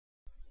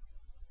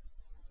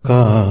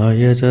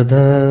Kaya ca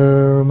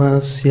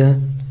dharmasya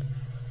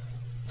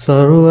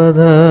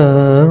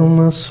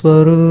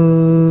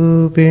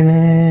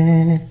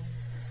sarvadharmasvarupine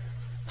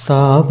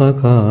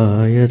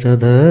Stavakaya ca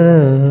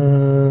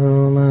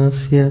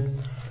dharmasya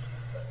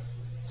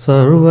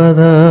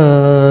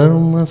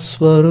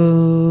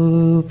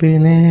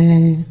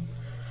sarvadharmasvarupine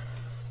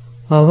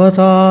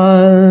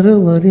Avatar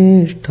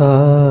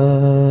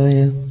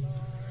varishtaya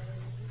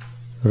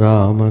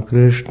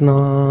Ramakrishna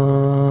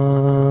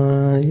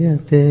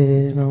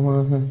Te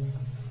Namaha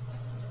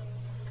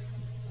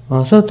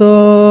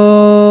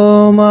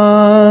Asato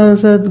ma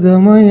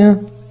sadgamaya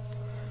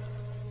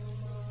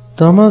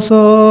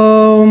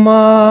Tamaso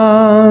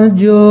ma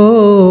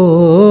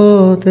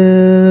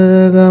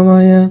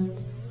jyotirgamaya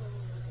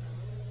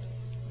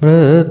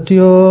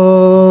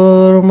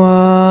Mrityor ma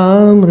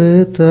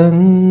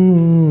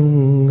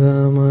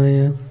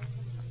mritangamaya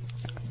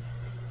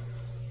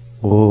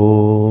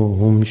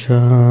Om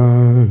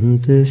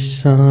Shanti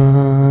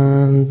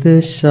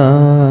Shanti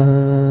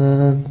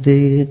Shanti.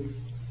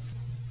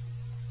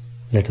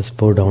 Let us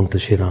bow down to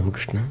Sri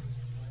Ramakrishna,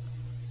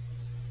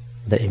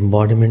 the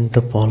embodiment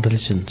of all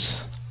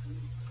religions,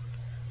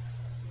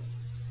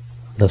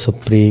 the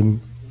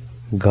Supreme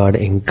God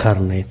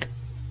incarnate.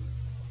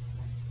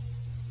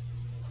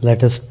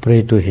 Let us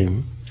pray to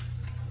Him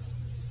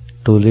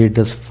to lead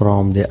us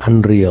from the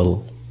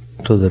unreal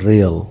to the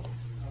real,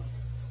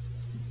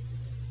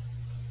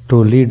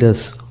 to lead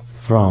us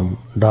from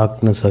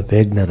darkness of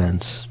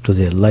ignorance to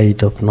the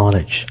light of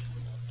knowledge,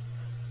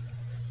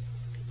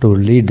 to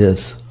lead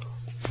us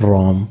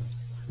from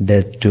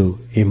death to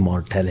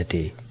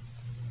immortality.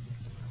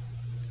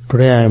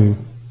 Today I am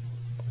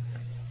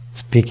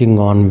speaking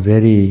on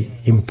very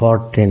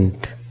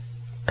important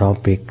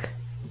topic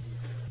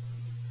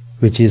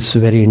which is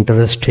very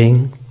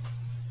interesting.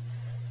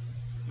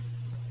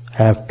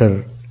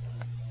 After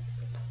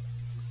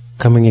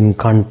coming in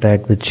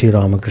contact with Sri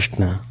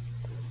Ramakrishna,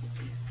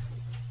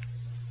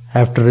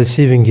 after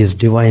receiving his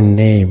divine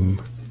name,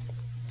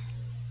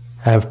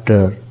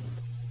 after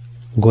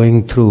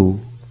going through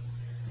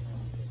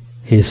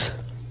his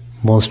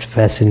most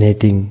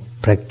fascinating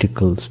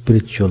practical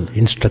spiritual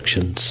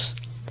instructions,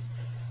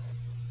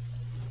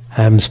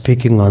 I am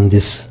speaking on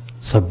this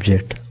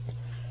subject.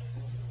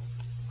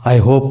 I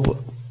hope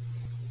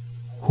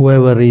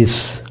whoever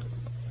is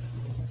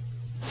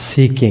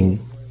seeking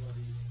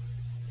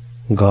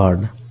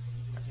God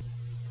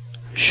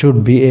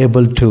should be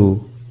able to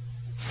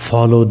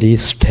follow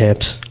these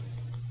steps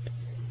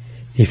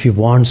if he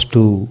wants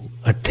to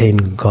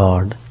attain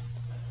God.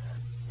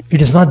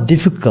 It is not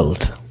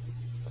difficult,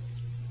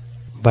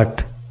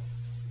 but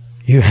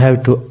you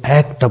have to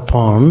act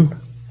upon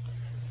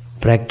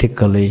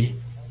practically,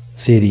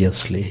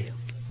 seriously.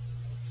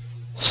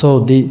 So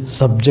the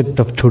subject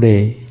of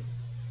today,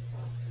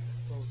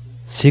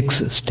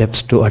 6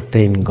 steps to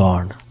attain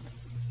God.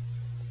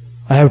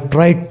 I have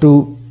tried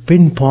to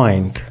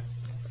pinpoint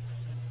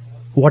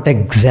what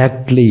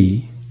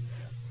exactly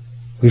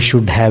we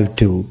should have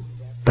to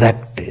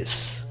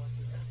practice.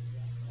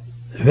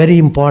 Very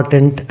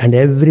important, and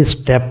every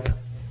step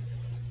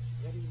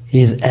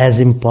is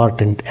as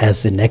important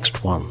as the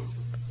next one.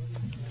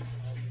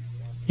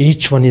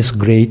 Each one is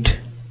great.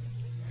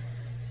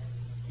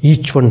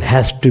 Each one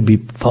has to be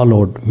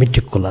followed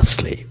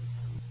meticulously.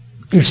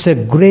 It's a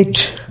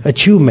great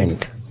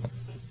achievement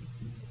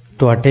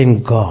to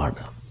attain God.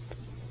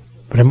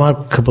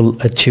 Remarkable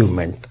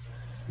achievement.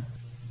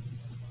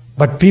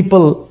 But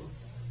people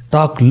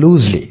talk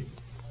loosely.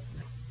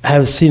 I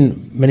have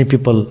seen many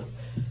people,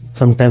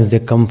 sometimes they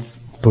come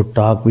to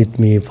talk with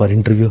me for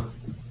interview.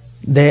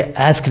 They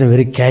ask in a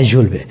very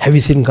casual way, have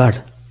you seen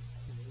God?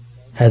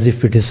 As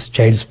if it is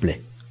child's play.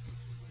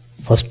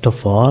 First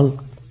of all,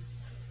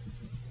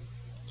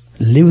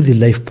 live the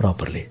life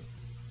properly.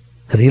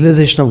 The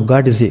realization of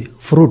God is a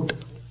fruit.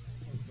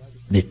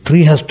 The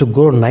tree has to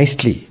grow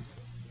nicely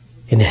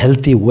in a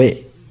healthy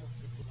way.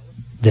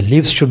 The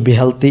leaves should be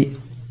healthy.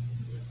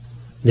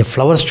 The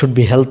flowers should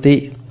be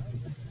healthy.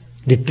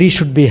 The tree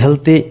should be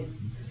healthy.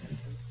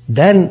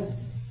 Then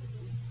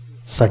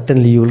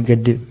certainly you will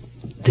get the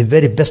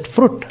very best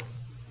fruit.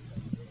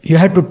 You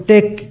have to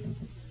take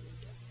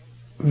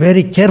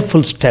very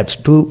careful steps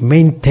to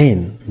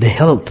maintain the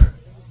health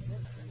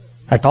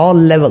at all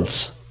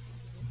levels.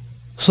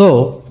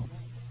 So,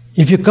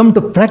 if you come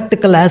to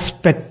practical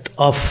aspect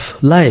of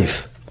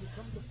life,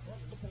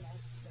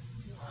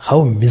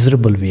 how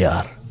miserable we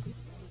are.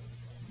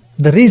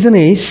 The reason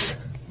is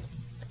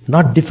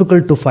not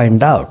difficult to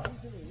find out.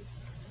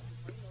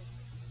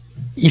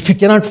 If you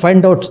cannot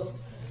find out,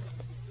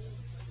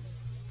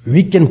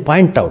 we can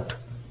point out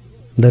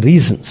the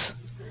reasons.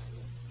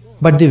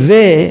 But the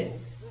way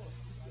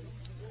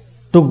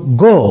to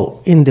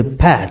go in the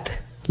path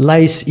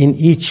lies in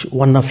each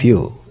one of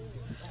you.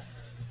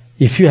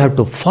 If you have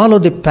to follow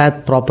the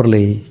path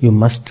properly, you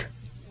must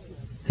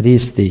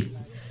reach the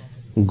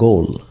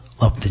goal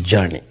of the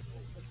journey.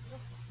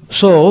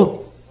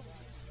 So,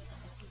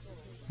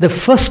 the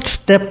first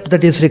step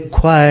that is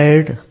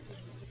required,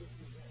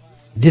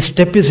 this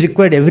step is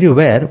required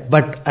everywhere,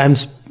 but I am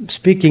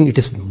speaking, it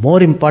is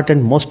more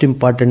important, most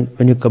important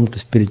when you come to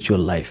spiritual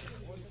life.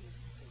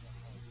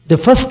 The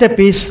first step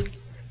is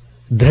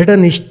Dhrida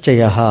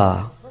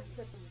Nishchayaha.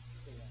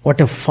 What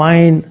a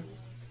fine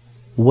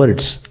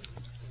words.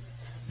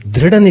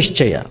 Dhrida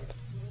Nishchaya.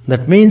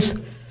 That means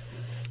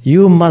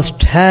you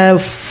must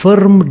have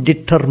firm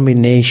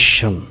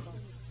determination.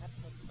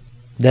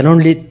 Then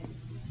only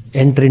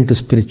enter into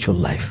spiritual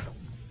life.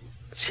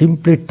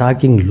 Simply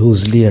talking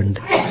loosely and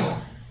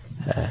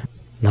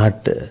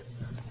not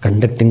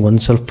conducting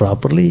oneself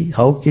properly,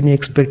 how can you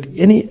expect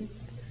any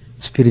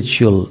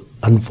spiritual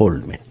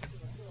unfoldment?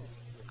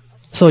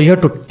 So you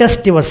have to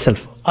test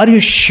yourself. Are you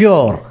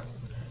sure?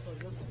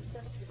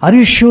 Are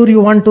you sure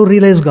you want to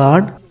realize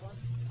God?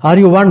 Or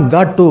you want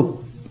God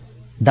to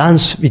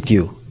dance with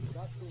you?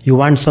 You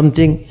want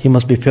something, He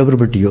must be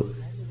favorable to you.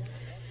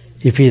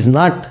 If He is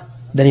not,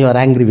 then you are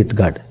angry with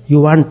God.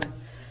 You want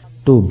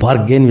to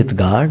bargain with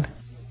God.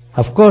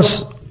 Of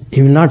course,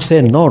 He will not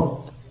say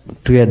no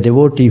to a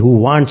devotee who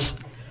wants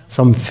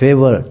some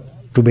favor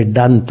to be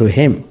done to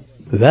him.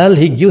 Well,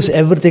 He gives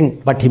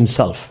everything but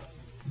Himself.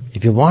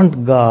 If you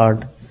want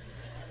God,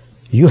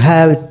 you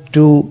have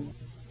to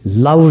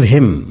love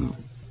Him.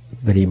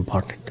 Very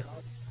important.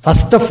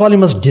 First of all, you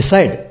must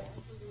decide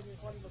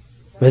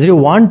whether you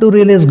want to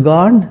realize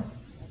God.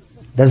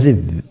 That's a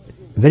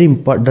very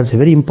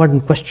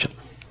important question.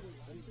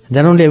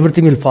 Then only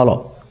everything will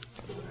follow.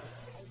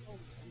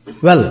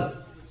 Well,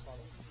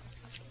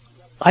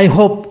 I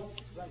hope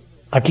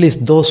at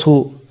least those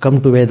who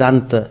come to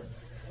Vedanta,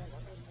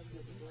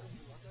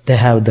 they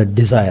have the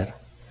desire.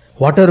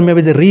 Whatever may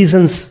be the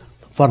reasons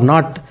for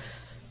not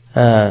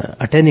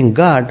attaining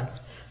God,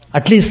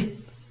 at least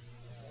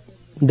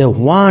they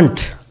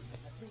want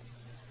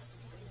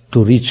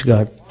to reach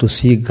God, to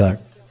see God.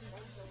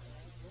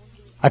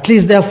 At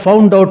least they have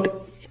found out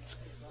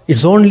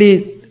it's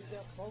only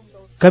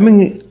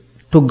coming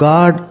to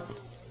God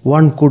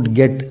one could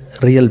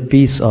get real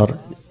peace or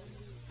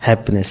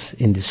happiness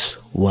in this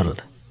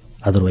world.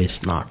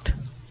 Otherwise not.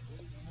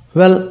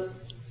 Well,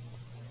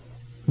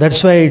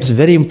 that's why it's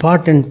very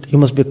important. You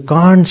must be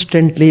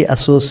constantly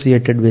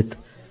associated with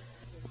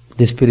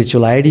the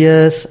spiritual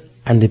ideas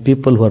and the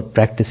people who are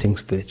practicing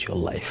spiritual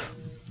life.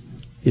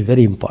 It's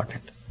very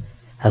important.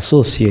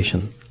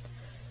 Association.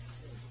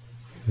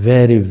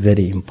 Very,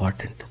 very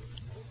important.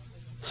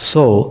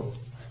 So,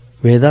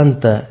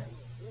 Vedanta,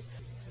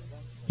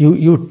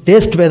 you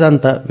taste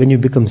Vedanta when you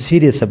become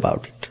serious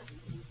about it.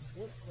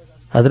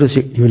 Otherwise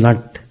you will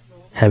not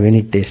have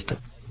any taste.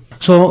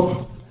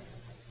 So,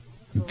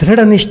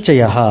 Dhrida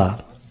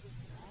Nishchayaha,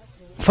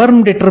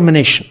 firm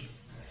determination.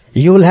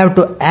 You will have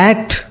to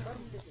act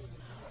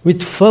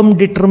with firm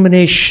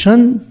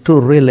determination to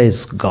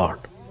realize God.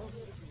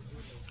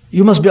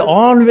 You must be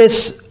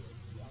always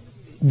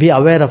be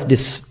aware of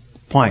this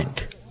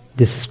point,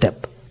 this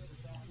step.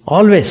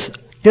 Always,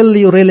 till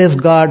you realize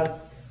God,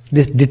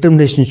 this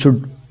determination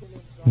should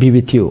be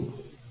with you.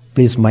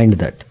 Please mind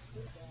that.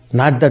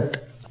 Not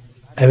that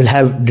I will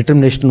have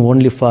determination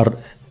only for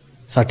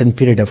certain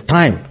period of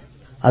time.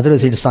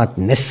 Otherwise it is not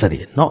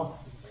necessary. No.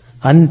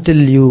 Until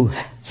you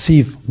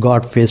see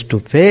God face to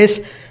face,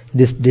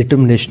 this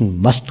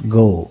determination must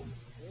go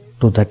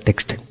to that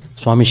extent.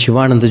 Swami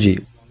Chidananda ji,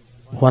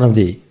 one of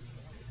the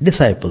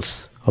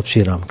disciples of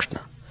Sri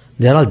Ramakrishna.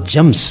 They are all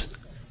gems.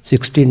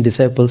 16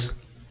 disciples,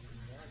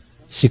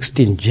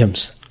 16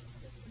 gems.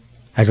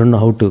 I don't know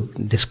how to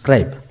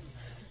describe.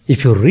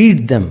 If you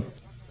read them,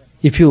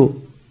 if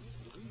you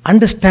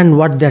understand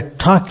what they are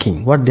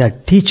talking, what they are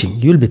teaching,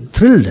 you will be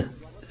thrilled.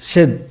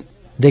 Said,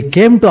 they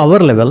came to our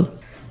level,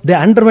 they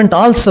underwent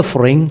all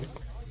suffering,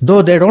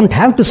 though they don't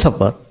have to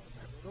suffer,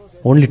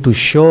 only to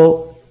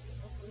show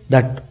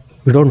that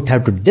we don't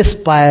have to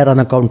despair on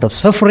account of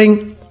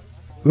suffering,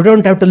 we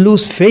don't have to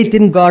lose faith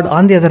in God.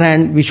 On the other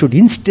hand, we should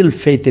instill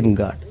faith in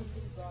God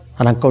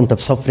on account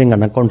of suffering,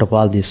 on account of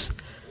all these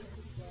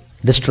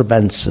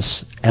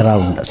disturbances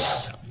around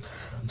us.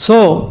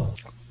 So,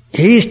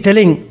 he is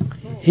teaching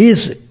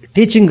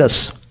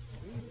us,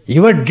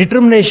 your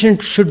determination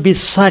should be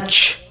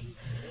such.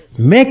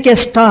 Make a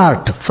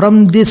start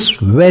from this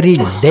very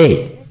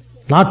day.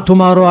 Not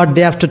tomorrow or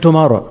day after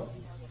tomorrow.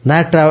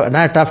 Not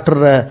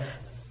after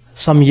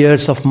some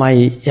years of my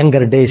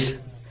younger days.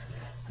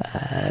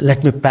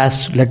 Let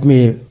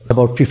me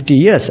about 50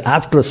 years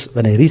after,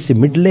 when I reach the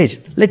middle age,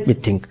 let me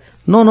think.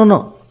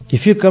 No.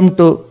 If you come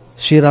to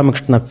Sri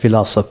Ramakrishna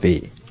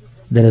philosophy,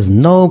 there is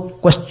no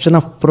question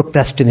of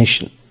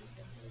procrastination.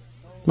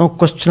 No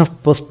question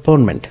of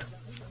postponement.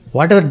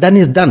 Whatever done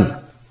is done.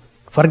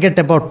 Forget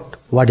about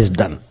what is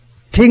done.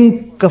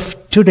 Think of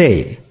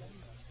today.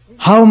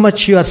 How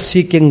much you are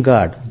seeking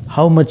God.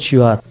 How much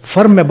you are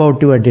firm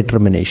about your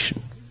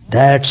determination.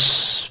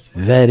 That's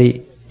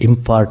very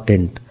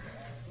important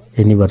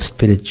in your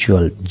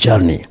spiritual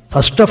journey.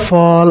 First of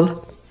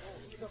all,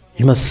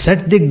 you must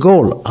set the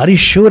goal. Are you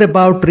sure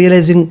about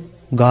realizing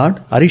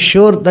God? Are you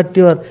sure that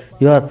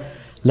your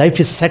life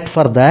is set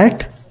for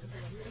that?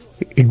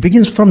 It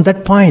begins from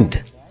that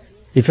point.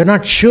 If you're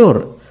not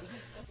sure,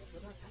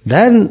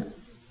 then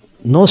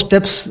no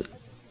steps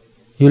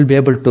you will be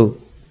able to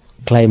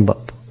climb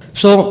up.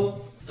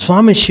 So,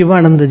 Swami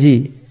Shivananda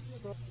ji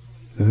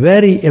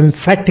very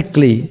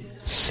emphatically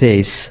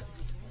says,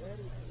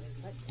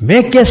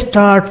 make a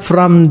start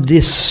from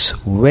this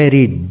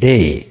very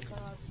day.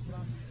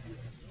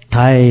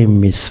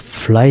 Time is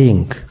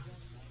flying.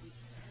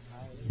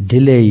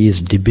 Delay is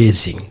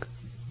debasing.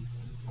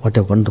 What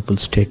a wonderful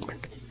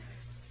statement.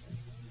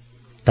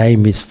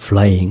 Time is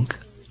flying.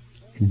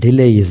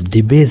 Delay is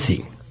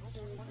debasing.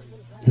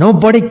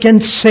 Nobody can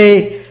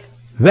say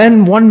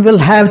when one will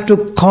have to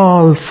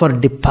call for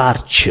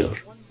departure.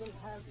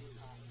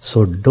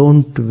 So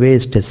don't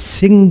waste a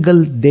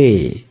single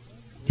day.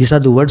 These are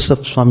the words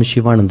of Swami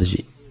Shivananda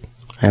ji.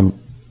 I am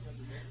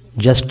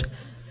just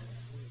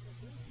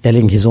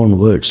telling his own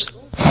words.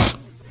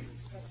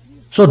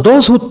 So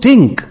those who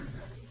think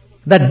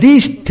that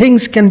these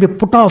things can be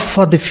put off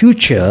for the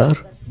future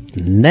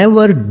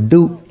never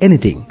do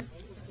anything.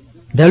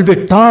 They will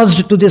be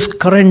tossed to this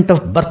current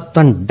of birth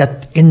and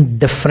death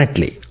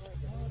indefinitely.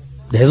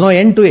 There is no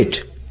end to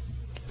it.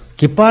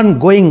 Keep on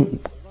going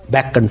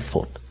back and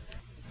forth.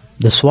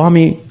 The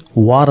Swami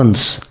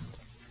warns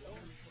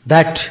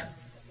that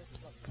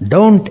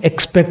don't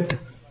expect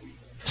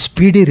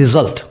speedy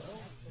result.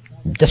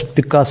 Just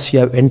because you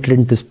have entered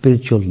into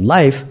spiritual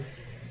life,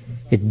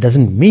 it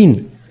doesn't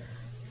mean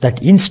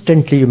that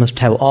instantly you must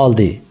have all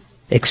the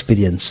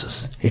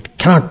experiences. It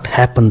cannot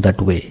happen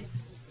that way.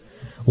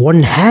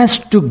 One has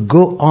to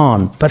go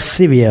on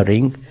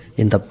persevering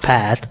in the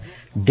path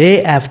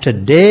day after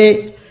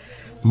day,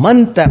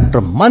 month after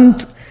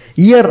month,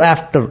 year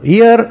after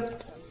year,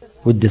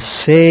 with the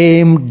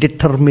same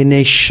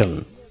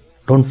determination.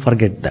 Don't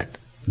forget that.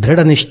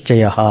 Dhrida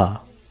nishchayaha.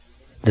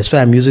 That's why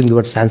I'm using the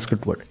word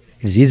Sanskrit word.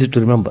 It's easy to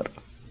remember.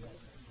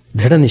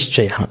 Dhrida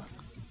nishchayaha.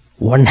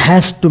 One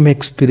has to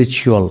make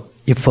spiritual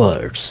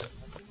efforts.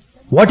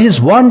 What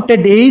is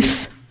wanted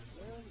is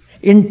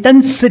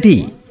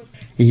intensity,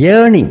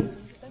 yearning,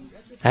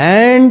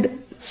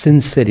 and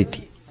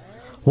sincerity.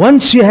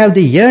 Once you have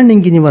the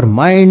yearning in your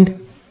mind,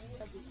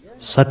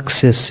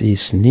 success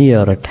is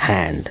near at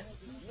hand.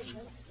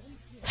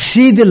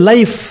 See the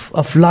life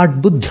of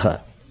Lord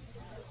Buddha.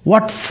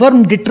 What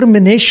firm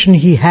determination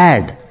he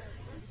had.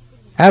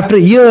 After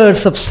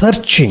years of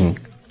searching,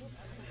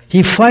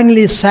 he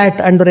finally sat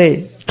under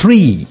a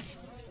tree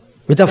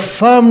with a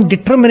firm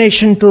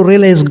determination to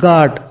realize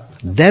God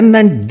then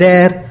and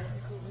there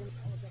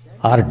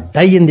or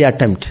die in the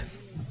attempt.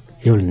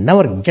 He will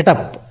never get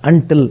up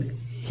until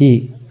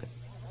he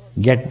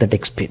get that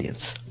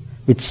experience.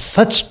 With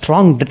such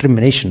strong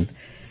determination,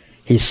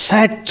 he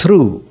sat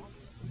through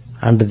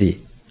under the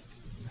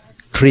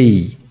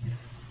tree.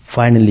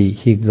 Finally,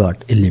 he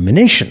got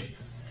illumination.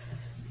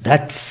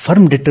 That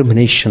firm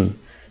determination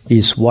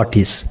is what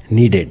is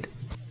needed.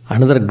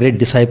 Another great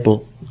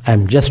disciple, I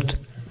am just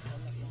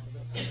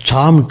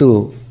charmed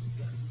to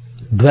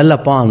dwell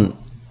upon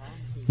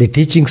the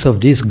teachings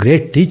of these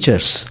great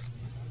teachers.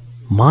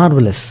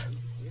 Marvelous.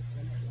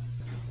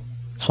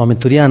 Swami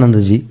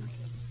Turiyananda ji,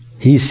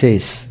 he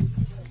says,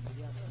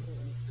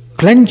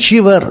 clench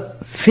your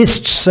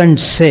fists and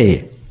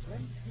say,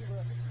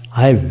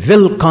 I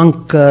will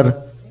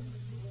conquer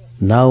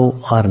now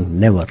or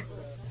never.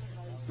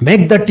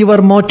 Make that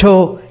your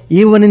motto,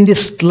 even in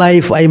this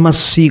life I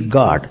must see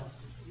God.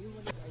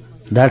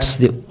 That's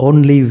the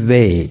only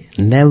way.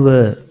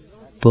 Never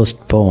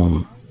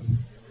postpone.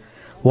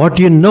 What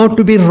you know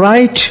to be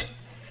right,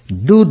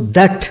 do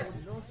that.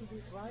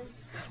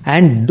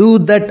 And do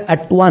that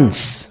at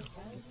once.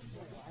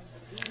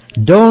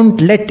 Don't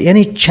let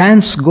any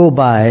chance go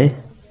by.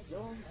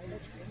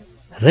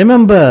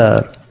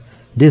 Remember,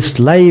 this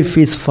life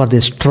is for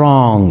the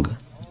strong,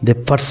 the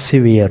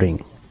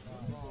persevering.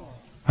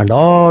 And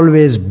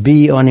always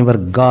be on your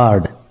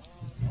guard.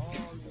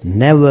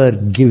 Never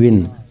give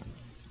in.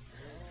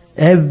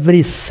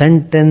 Every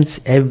sentence,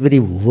 every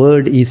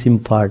word is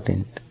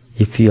important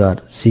if you are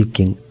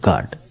seeking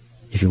God,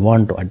 if you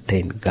want to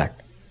attain God.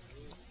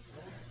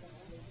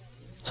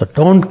 So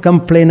don't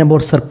complain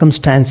about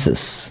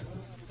circumstances.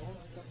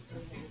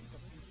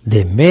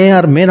 They may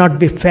or may not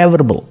be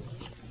favorable,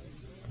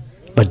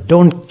 but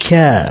don't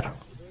care.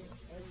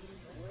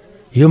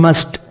 You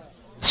must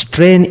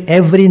strain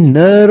every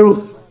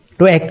nerve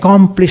to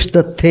accomplish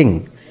the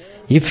thing.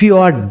 If you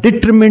are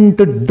determined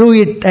to do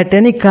it at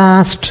any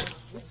cost,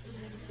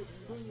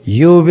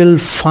 you will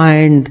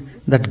find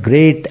that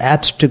great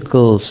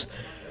obstacles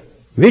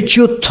which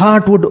you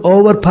thought would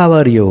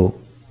overpower you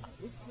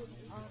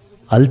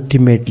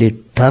ultimately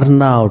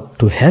turn out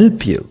to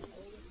help you.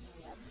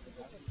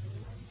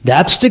 The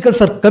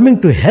obstacles are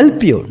coming to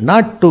help you,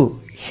 not to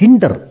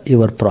hinder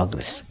your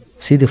progress.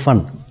 See the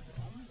fun.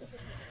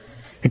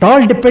 It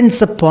all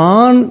depends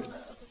upon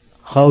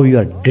how you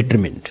are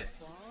determined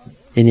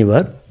in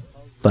your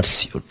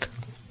pursuit.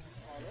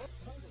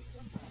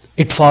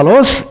 It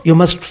follows you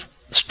must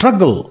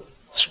struggle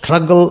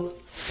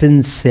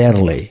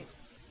sincerely.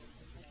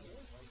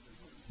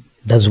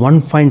 Does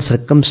one find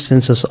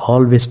circumstances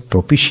always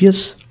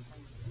propitious?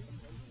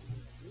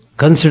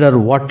 Consider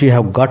what you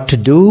have got to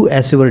do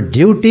as your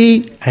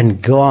duty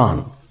and go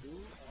on.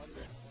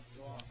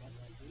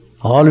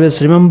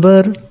 Always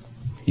remember,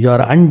 you are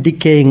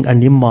undecaying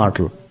and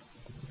immortal.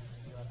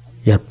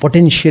 You are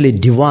potentially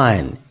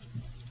divine.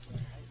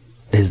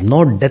 There is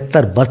no death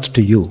or birth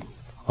to you.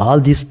 All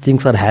these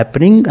things are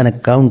happening on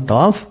account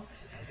of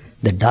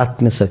the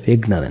darkness of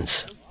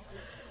ignorance.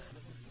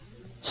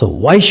 So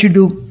why should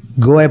you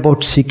go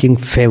about seeking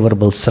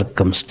favorable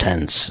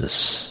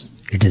circumstances?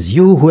 It is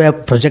you who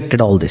have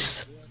projected all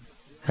this.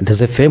 And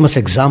there's a famous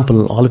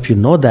example, all of you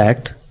know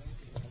that.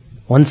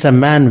 Once a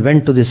man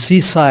went to the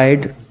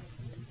seaside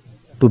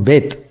to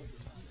bathe.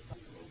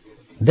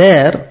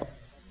 There,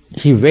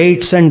 he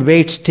waits and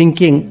waits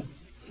thinking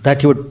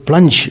that he would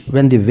plunge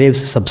when the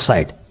waves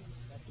subside.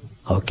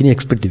 How can you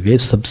expect the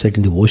waves subside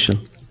in the ocean?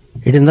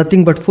 It is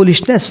nothing but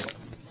foolishness.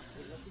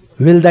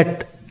 Will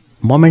that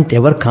moment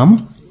ever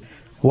come?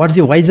 What's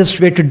the wisest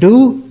way to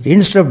do?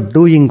 Instead of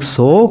doing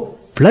so,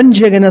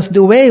 plunge against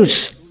the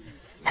waves.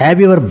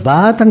 Have your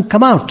bath and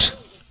come out.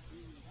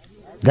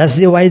 That's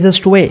the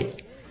wisest way.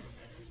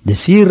 The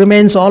sea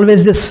remains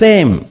always the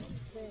same.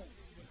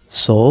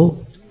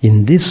 So,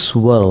 in this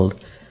world,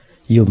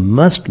 you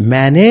must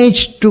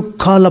manage to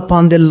call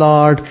upon the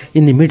Lord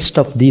in the midst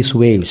of these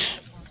waves.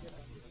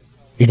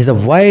 It is a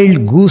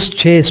wild goose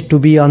chase to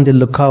be on the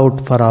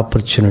lookout for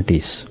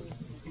opportunities.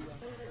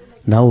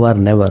 Now or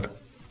never.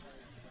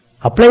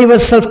 Apply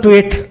yourself to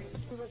it,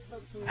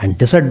 and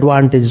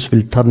disadvantages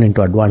will turn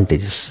into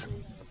advantages.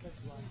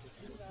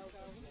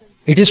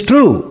 It is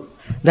true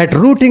that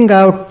rooting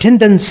out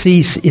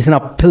tendencies is an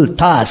uphill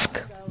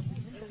task.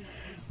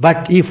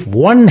 But if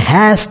one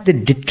has the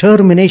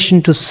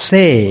determination to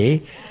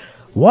say,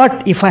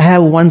 what if I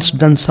have once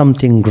done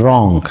something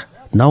wrong?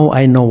 Now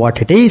I know what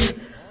it is.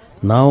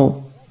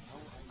 Now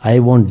I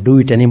won't do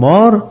it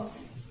anymore.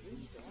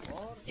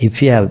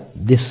 If you have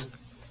this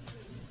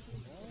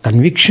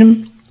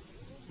conviction,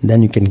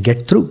 then you can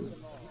get through.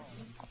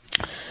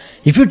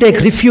 If you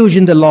take refuge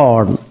in the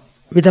Lord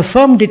with a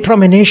firm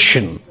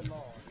determination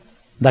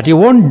that you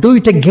won't do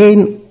it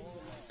again,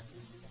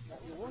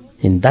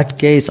 in that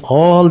case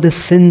all the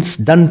sins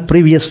done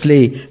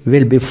previously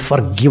will be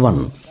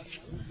forgiven.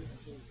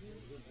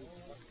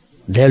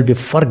 They will be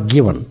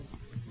forgiven.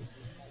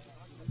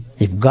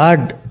 If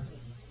God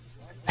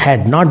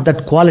had not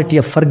that quality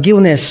of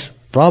forgiveness,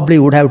 probably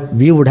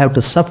we would have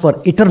to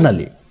suffer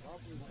eternally.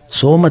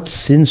 So much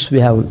sins we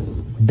have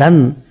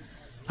done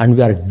and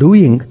we are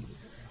doing,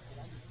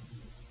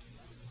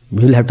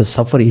 we will have to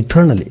suffer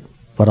eternally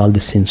for all the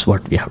sins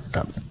what we have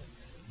done.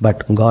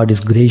 But God is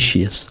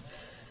gracious.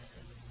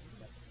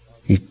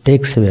 He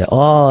takes away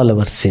all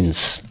our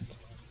sins.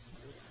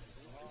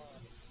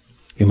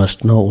 You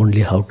must know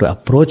only how to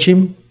approach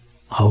Him,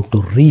 how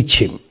to reach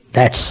Him.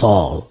 That's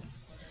all.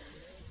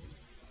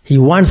 He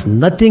wants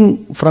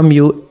nothing from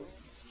you.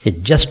 He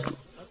just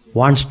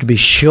wants to be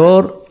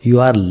sure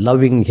you are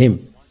loving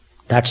Him.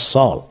 That's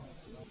all.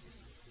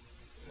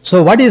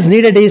 So what is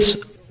needed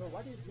is,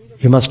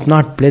 you must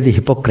not play the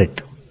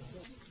hypocrite.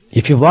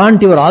 If you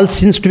want your all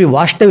sins to be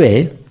washed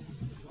away,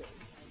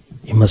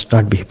 you must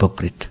not be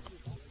hypocrite.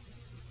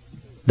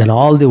 Then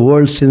all the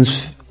world's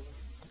sins,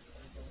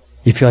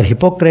 if you are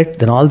hypocrite,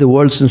 then all the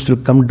world's sins will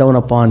come down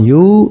upon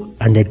you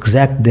and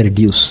exact their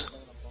dues.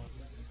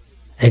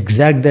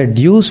 Exact their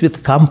dues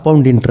with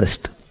compound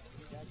interest.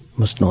 You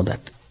must know that.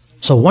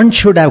 So one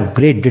should have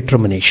great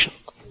determination.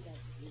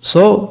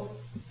 So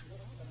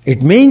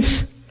it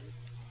means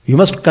you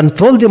must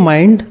control the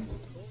mind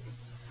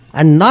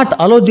and not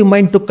allow the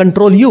mind to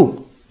control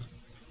you.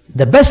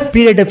 The best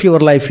period of your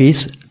life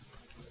is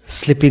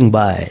slipping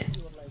by.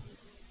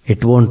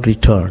 It won't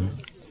return.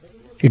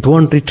 It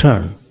won't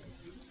return.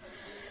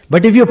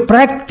 But if you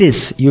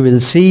practice, you will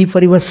see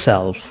for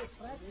yourself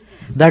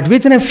that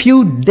within a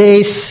few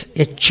days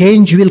a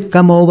change will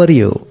come over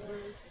you.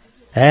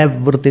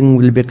 Everything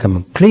will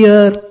become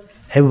clear,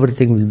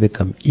 everything will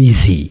become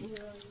easy.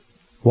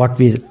 What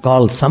we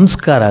call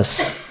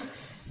samskaras,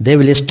 they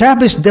will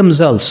establish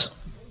themselves.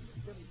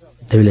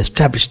 They will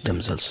establish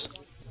themselves.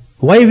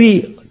 Why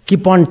we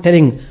keep on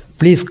telling,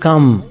 please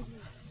come,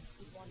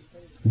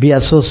 be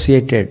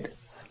associated,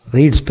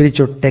 read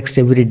spiritual texts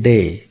every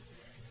day,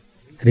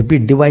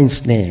 repeat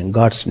Divine's name,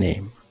 God's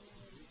name,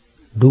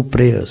 do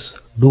prayers,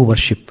 do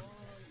worship,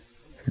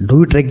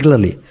 do it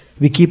regularly.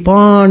 We keep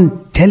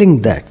on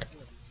telling that.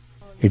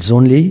 It's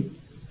only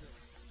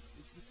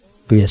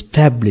to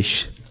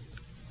establish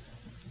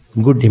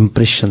good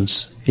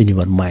impressions in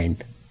your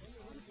mind.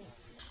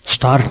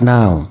 Start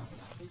now.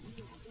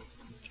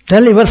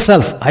 Tell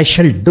yourself, I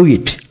shall do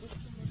it.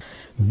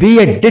 Be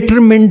a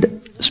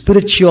determined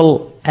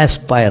spiritual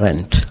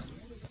aspirant.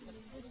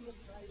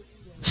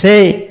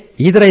 Say,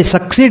 either I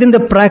succeed in the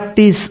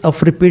practice of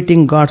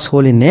repeating God's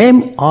holy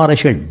name or I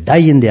shall die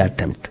in the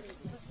attempt.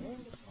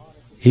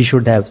 He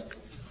should have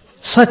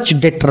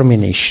such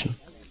determination.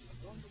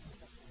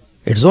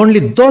 It's only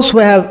those who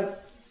have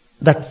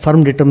that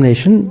firm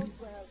determination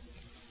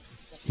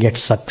get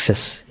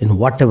success in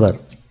whatever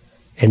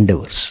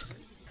endeavors.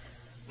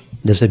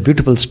 There's a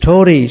beautiful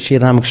story Sri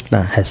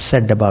Ramakrishna has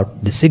said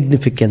about the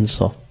significance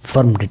of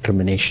firm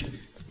determination.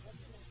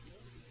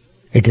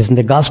 It is in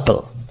the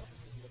Gospel.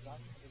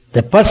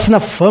 The person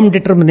of firm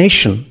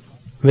determination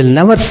will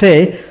never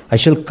say, I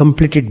shall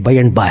complete it by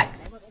and by.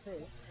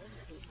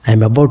 I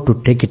am about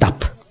to take it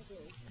up.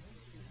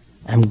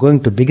 I am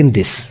going to begin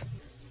this.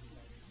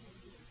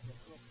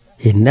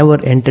 He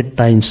never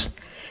entertains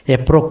a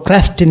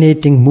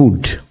procrastinating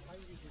mood.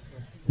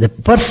 The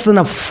person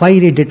of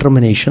fiery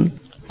determination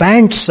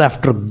pants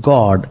after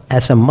God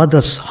as a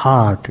mother's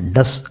heart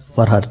does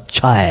for her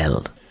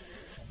child.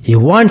 He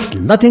wants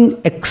nothing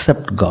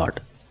except God.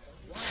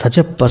 Such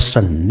a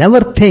person never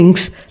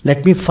thinks,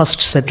 let me first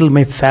settle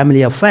my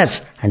family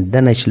affairs and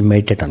then I shall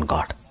meditate on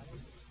God.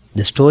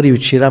 The story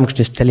which Sri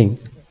Ramakrishna is telling,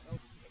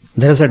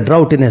 there is a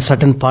drought in a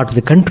certain part of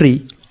the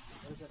country.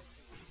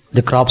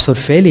 The crops are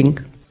failing.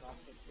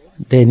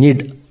 They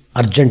need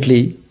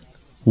urgently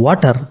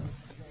water.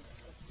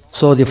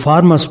 So the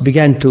farmers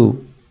began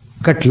to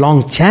cut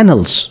long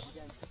channels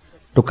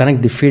to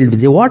connect the field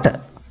with the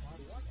water.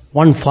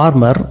 One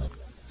farmer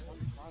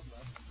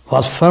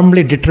was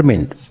firmly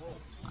determined.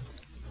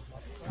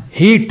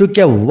 He took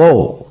a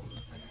vow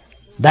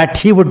that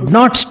he would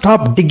not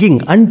stop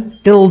digging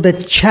until the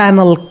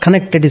channel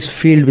connected his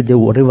field with the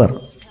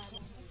river.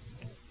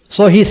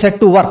 So he set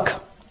to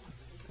work.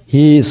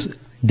 He is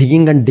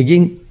digging and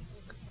digging.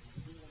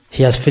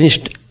 He has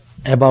finished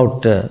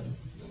about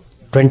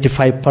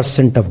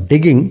 25% of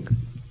digging.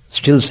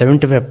 Still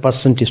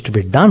 75% is to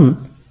be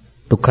done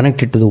to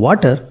connect it to the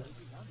water,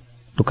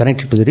 to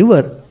connect it to the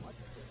river.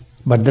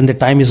 But then the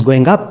time is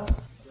going up.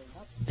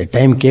 The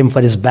time came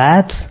for his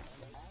bath,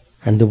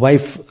 and the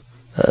wife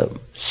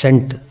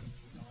sent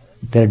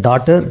their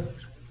daughter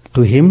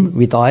to him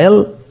with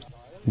oil.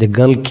 The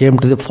girl came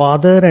to the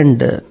father, and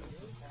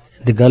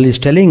the girl is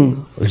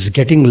telling, it's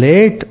getting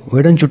late,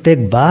 why don't you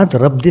take bath,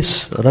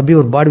 rub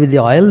your body with the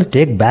oil,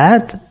 take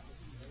bath.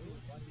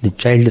 The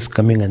child is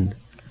coming and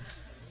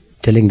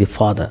telling the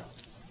father.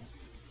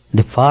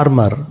 The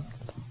farmer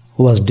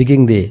who was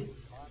digging the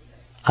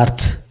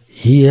earth,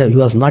 he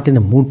was not in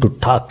a mood to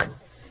talk.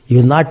 He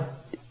was not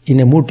in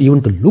a mood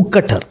even to look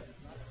at her.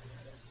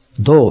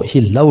 Though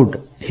he loved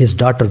his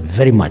daughter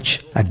very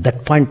much, at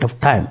that point of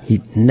time,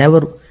 he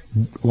never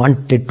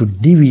wanted to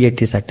deviate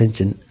his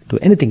attention to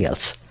anything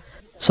else.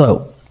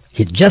 So,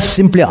 he just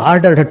simply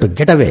ordered her to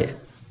get away.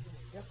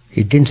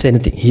 He didn't say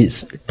anything. He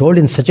told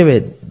in such a way,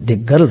 the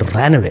girl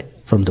ran away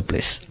from the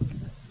place.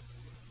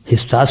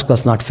 His task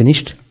was not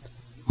finished.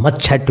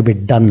 Much had to be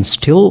done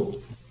still.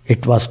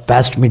 It was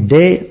past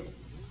midday.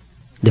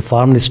 The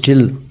farmer is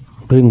still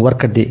doing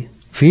work at the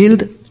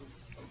field.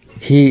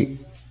 He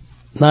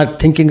not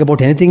thinking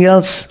about anything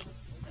else.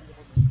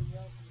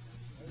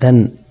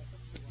 Then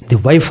the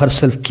wife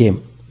herself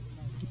came.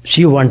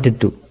 She wanted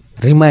to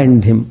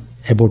remind him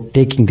about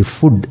taking the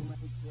food.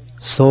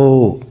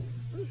 So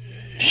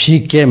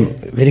she came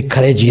very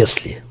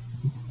courageously.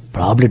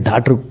 Probably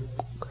daughter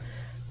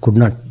could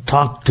not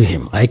talk to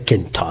him. I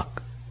can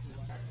talk.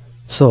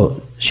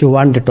 So she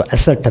wanted to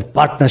assert her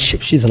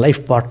partnership. She's a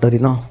life partner,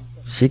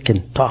 She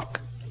can talk.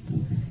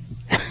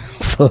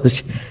 So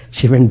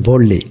she went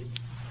boldly.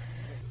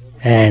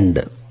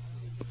 And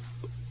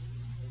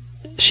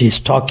she's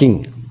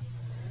talking.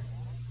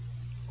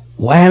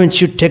 Why haven't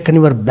you taken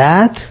your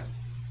bath?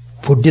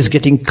 Food is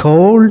getting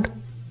cold.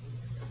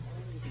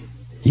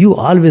 You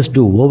always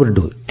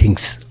overdo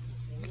things.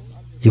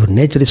 Your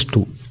nature is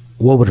to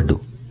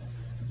overdo.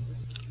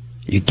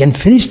 You can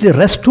finish the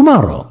rest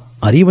tomorrow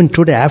or even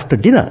today after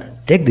dinner.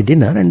 Take the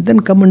dinner and then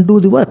come and do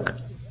the work.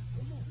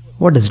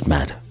 What does it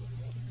matter?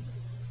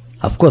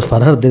 Of course, for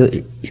her,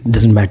 it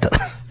doesn't matter.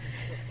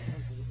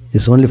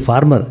 It's only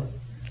farmer.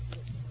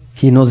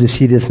 He knows the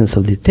seriousness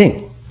of the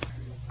thing.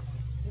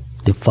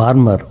 The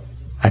farmer,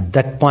 at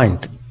that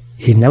point,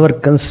 he never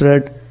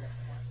considered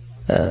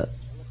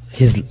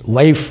his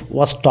wife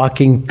was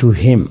talking to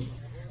him.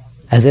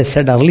 As I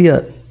said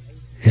earlier,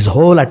 his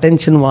whole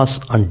attention was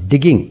on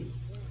digging.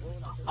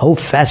 How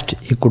fast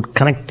he could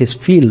connect his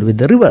field with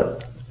the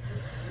river.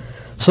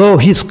 So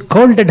he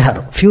scolded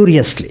her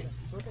furiously.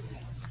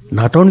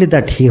 Not only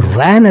that, he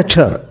ran at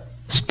her,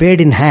 spade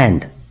in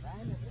hand,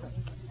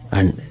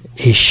 and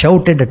he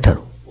shouted at her,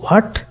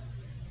 "What?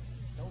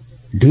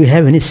 Do you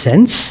have any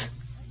sense?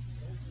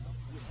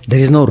 There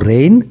is no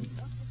rain,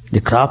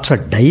 the crops are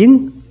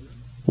dying.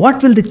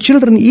 What will the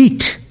children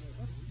eat?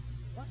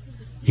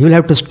 You will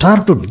have to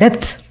starve to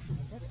death.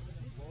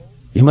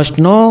 You must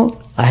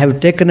know, I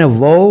have taken a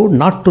vow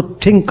not to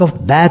think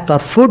of bath or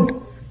food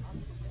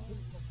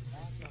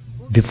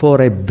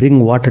before I bring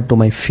water to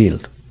my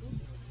field."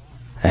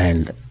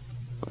 And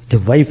the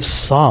wife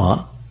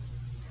saw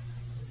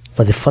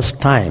for the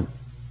first time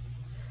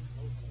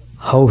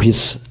how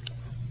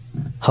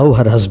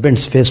her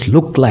husband's face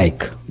looked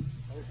like.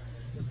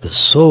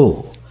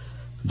 So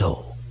the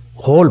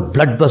whole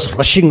blood was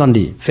rushing on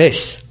the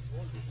face.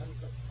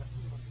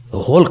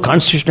 The whole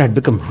constitution had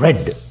become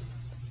red.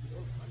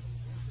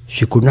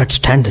 She could not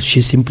stand it.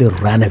 She simply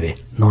ran away.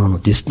 No,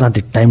 this is not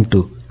the time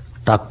to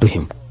talk to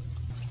him.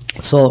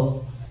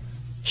 So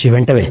she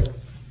went away.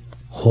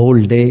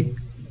 Whole day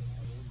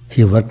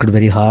he worked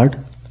very hard.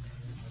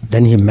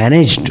 Then he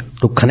managed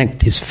to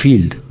connect his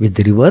field with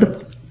the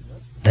river.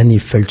 then he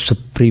felt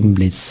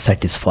supremely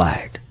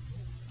satisfied.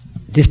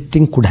 This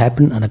thing could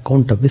happen on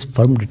account of his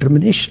firm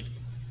determination.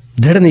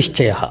 Dhrida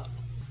nishchayaha.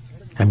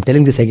 I am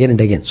telling this again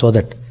and again so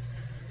that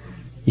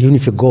even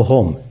if you go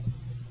home,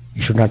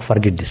 you should not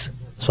forget this.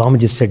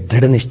 Swamiji said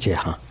Dhrida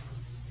nishchayaha.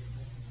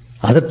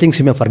 Other things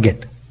you may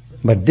forget,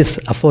 but this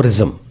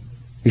aphorism,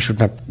 you should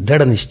not.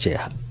 Dhrida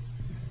nishchayaha.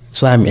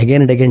 So I am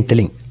again and again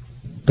telling,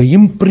 to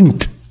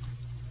imprint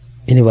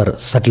in your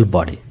subtle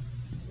body.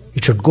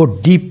 It should go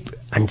deep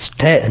and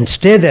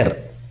stay there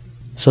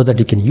so that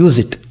you can use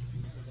it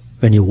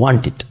when you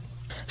want it.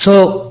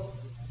 So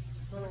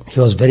he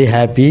was very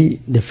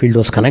happy. The field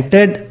was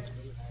connected.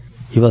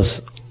 He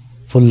was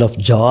full of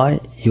joy.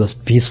 He was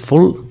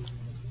peaceful.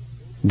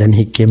 Then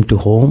he came to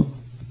home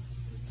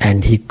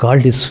and he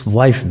called his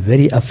wife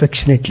very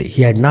affectionately.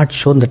 He had not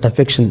shown that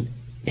affection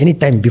any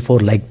time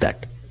before like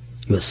that.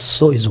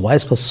 His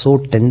voice was so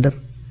tender,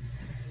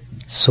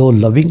 so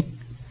loving,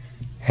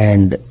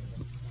 and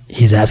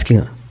he's asking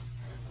her,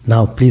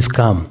 now please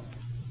come,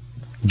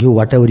 give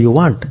whatever you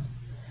want.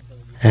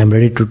 I am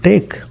ready to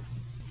take.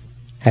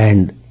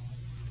 And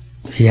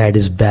he had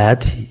his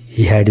bath,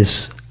 he had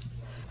his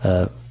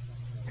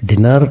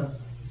dinner.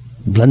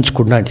 Lunch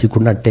he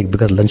could not take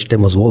because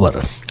lunchtime was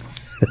over.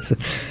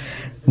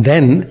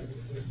 Then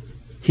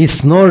he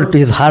snored to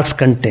his heart's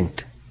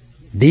content,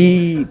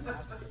 deep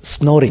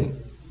snoring.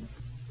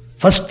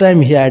 First time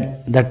he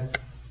had that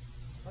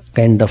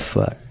kind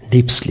of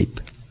deep sleep.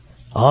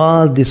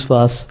 All this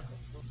was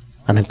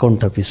on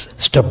account of his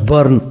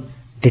stubborn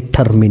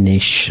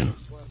determination.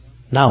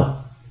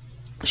 Now,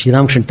 Sri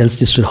Ramakrishna tells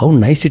this story, how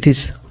nice it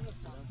is.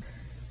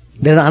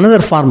 There is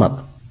another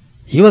farmer.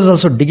 He was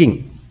also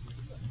digging.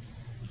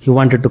 He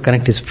wanted to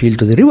connect his field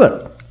to the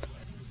river.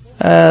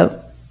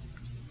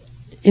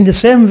 In the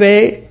same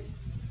way,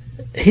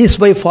 his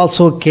wife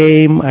also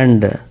came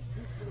and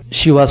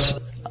she was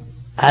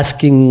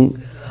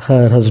asking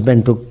her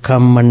husband to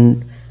come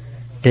and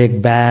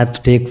take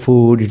bath, take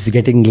food, it's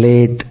getting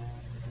late,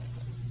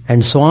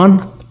 and so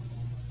on.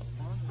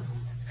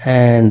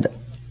 And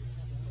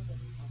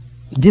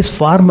this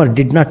farmer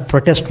did not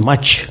protest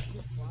much.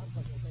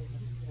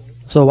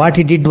 So what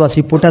he did was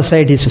he put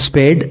aside his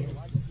spade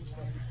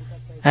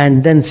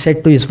and then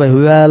said to his wife,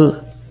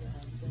 well,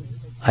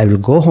 I will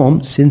go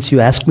home since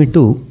you asked me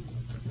to.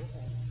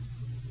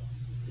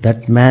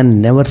 That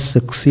man never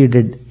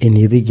succeeded in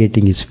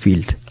irrigating his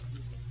field.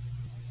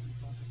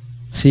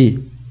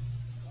 See,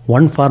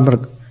 one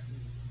farmer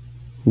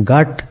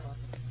got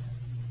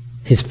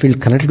his field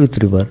connected with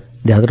the river,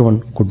 the other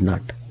one could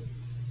not.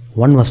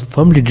 One was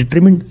firmly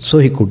determined, so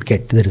he could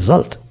get the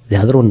result. The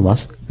other one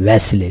was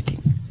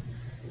vacillating.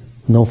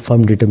 No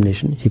firm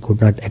determination, he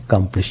could not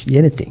accomplish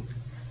anything.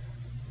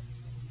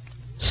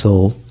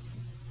 So,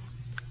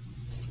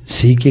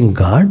 seeking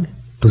God,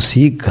 to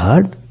seek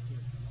God,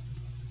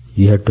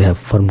 you have to have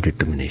firm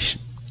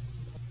determination.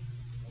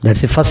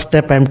 That's the first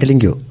step I am telling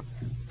you.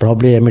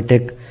 Probably I may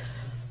take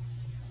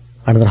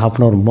another half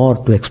an hour more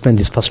to explain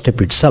this first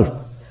step itself.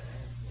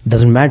 It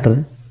doesn't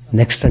matter.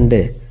 Next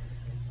Sunday,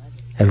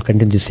 I will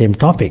continue the same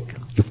topic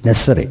if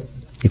necessary.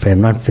 If I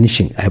am not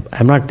finishing, I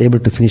am not able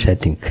to finish, I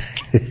think.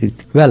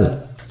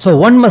 Well, so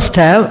one must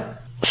have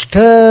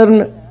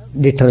stern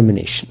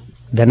determination.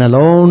 Then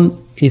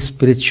alone is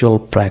spiritual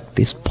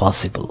practice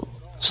possible.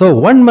 So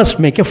one must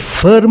make a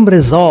firm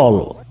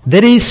resolve.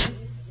 There is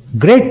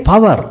great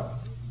power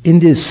in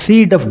the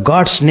seed of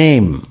God's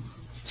name.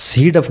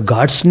 Seed of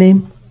God's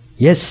name?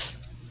 Yes,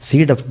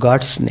 seed of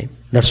God's name.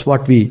 That's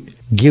what we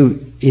give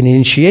in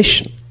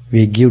initiation.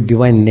 We give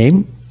divine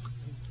name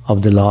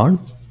of the Lord,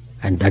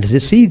 and that is a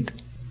seed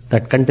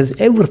that contains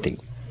everything.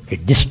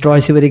 It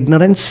destroys your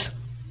ignorance.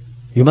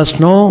 You must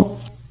know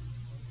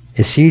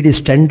a seed is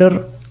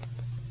tender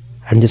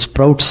and the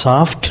sprout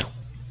soft,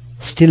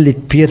 still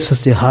it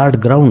pierces the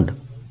hard ground.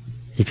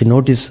 If you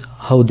notice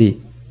how the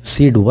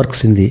seed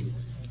works in the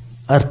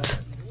earth,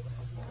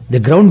 the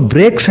ground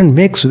breaks and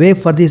makes way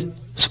for the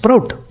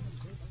sprout.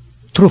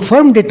 Through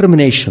firm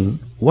determination,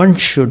 one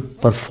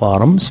should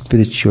perform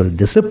spiritual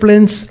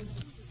disciplines,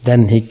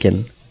 then he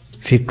can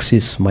fix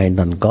his mind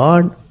on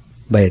God.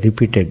 By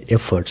repeated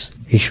efforts,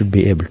 he should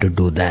be able to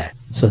do that.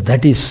 So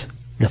that is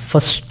the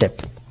first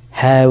step.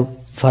 Have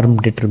firm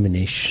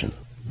determination.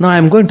 Now I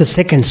am going to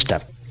second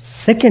step.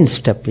 Second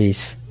step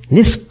is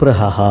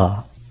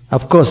nisprahaha.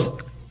 Of course,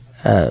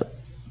 the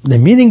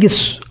meaning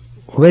is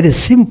very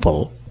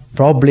simple.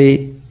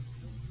 Probably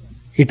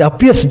it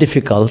appears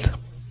difficult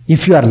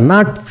if you are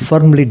not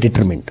firmly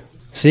determined.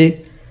 See,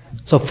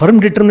 so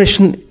firm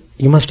determination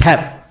you must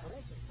have.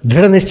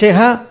 Dhrida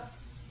nishchayaha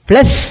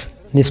plus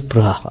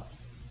nisprahaha.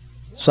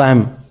 So I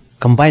am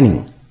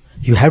combining.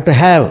 You have to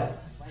have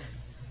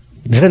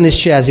Dhrida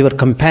nishchaya as your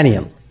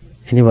companion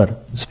in your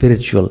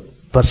spiritual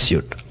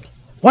pursuit.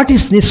 What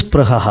is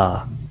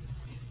nisprahaha?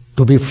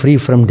 To be free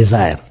from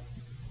desire.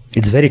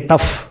 It's very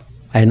tough,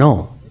 I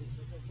know.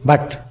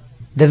 But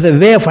there's a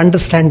way of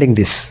understanding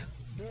this.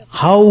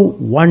 How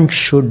one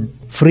should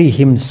free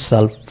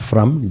himself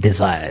from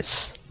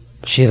desires.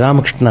 Sri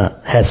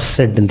Ramakrishna has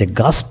said in the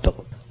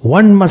Gospel,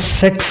 one must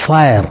set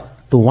fire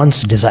to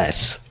one's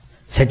desires,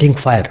 setting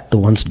fire to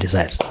one's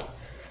desires,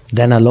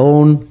 then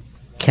alone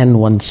can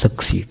one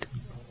succeed.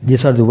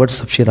 These are the words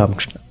of Sri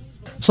Ramakrishna.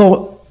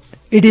 So,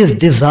 it is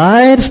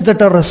desires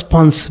that are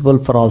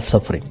responsible for all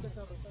suffering.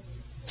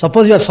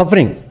 Suppose you are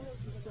suffering,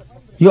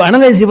 you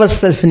analyze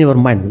yourself in your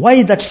mind,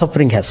 why that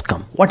suffering has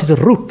come, what is the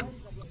root?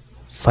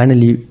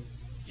 Finally,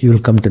 you will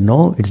come to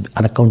know it's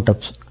on account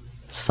of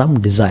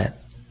some desire.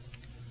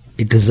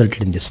 It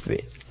resulted in this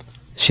way.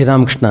 Sri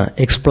Ramakrishna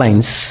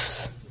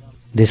explains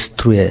this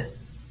through a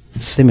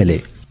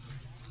simile.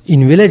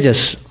 In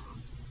villages,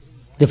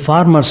 the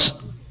farmers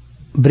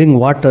bring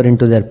water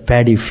into their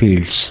paddy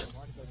fields.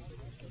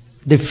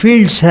 The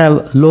fields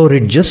have low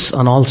ridges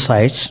on all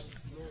sides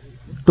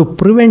to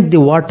prevent the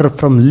water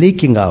from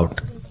leaking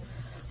out.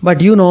 But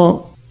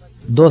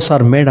those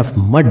are made of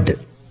mud.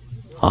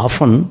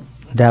 Often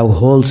they have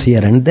holes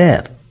here and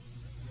there.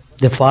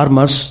 The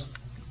farmers,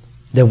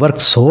 they work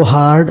so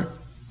hard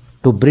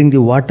to bring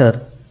the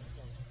water,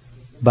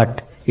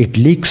 but it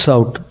leaks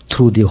out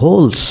through the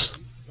holes.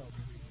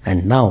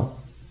 And now,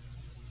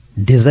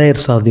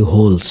 desires are the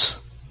holes.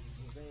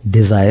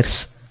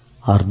 Desires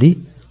are the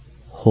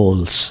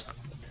holes.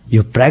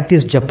 You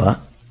practice japa,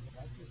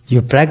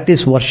 you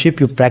practice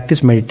worship, you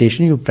practice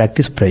meditation, you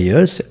practice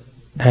prayers,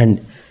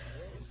 and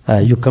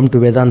you come to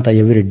Vedanta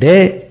every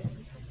day,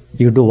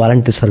 you do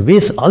volunteer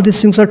service, all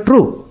these things are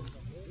true.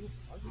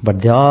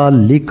 But they all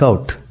leak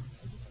out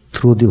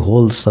through the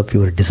holes of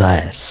your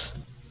desires.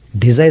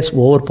 Desires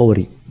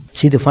overpowering.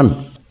 See the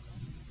fun.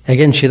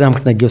 Again, Sri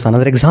Ramakrishna gives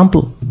another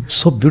example.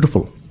 So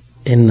beautiful.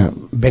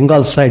 In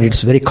Bengal side,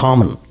 it's very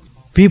common.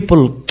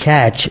 People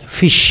catch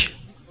fish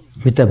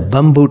with a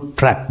bamboo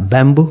trap.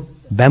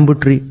 Bamboo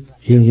tree.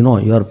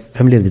 You are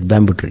familiar with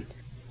bamboo tree.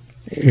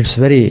 It's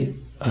very,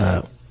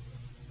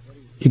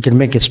 you can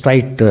make a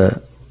straight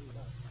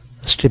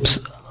strips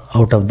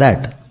out of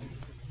that.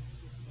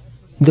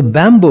 The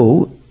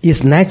bamboo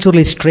is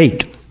naturally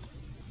straight.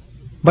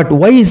 But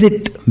why is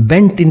it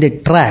bent in the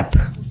trap?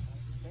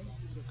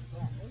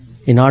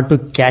 In order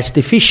to catch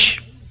the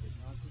fish.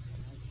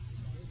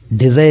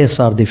 Desires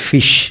are the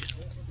fish.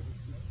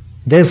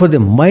 Therefore the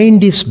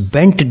mind is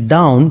bent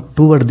down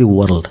toward the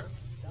world.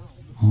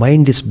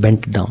 Mind is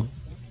bent down.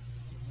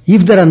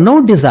 If there are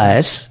no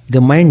desires,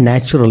 the mind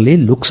naturally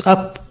looks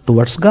up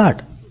towards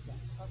God.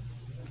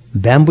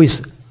 Bamboo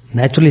is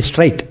naturally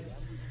straight,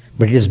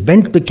 but it is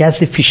bent to catch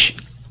the fish.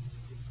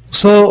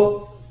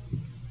 So,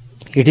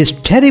 it is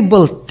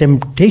terrible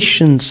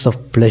temptations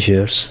of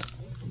pleasures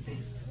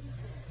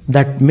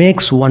that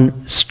makes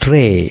one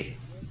stray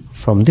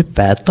from the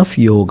path of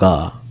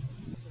yoga.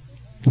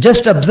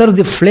 Just observe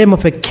the flame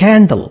of a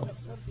candle.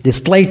 The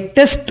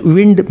slightest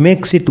wind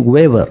makes it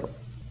waver.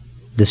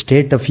 The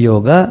state of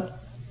yoga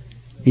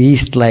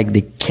is like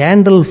the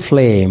candle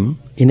flame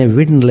in a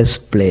windless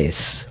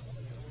place.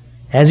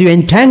 As you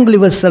entangle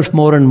yourself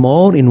more and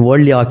more in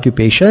worldly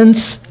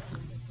occupations,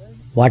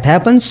 what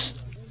happens?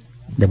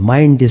 The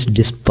mind is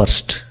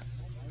dispersed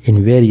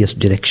in various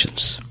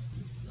directions.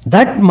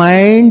 That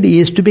mind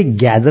is to be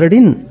gathered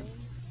in.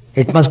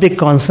 It must be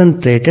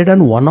concentrated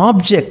on one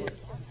object.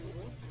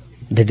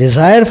 The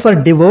desire for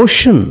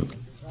devotion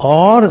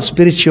or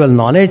spiritual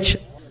knowledge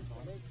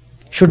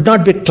should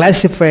not be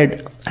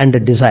classified under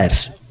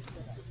desires.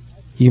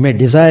 You may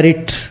desire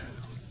it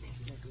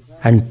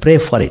and pray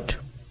for it.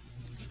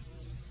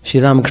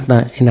 Sri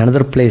Ramakrishna in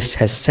another place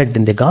has said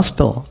in the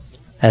Gospel,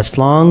 as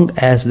long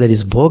as there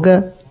is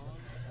bhoga,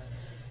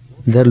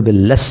 there will be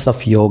less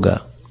of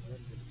yoga.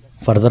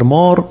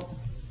 Furthermore,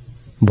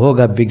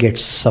 bhoga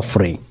begets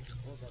suffering.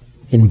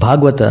 In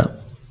Bhagavata,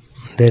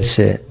 there's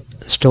a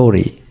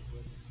story.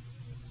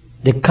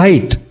 The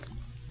kite,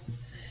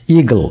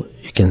 eagle,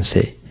 you can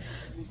say,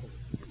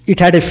 it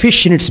had a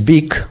fish in its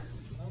beak.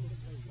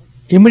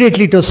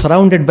 Immediately it was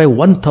surrounded by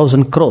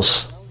 1,000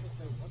 crows.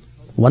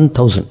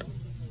 1,000.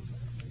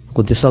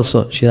 This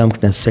also Sri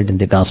Ramakrishna said in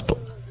the Gospel.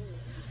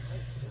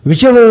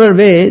 Whichever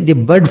way the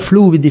bird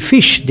flew with the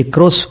fish, the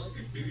crows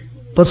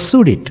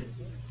pursued it.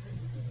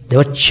 They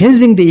were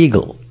chasing the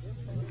eagle.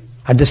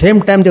 At the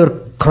same time they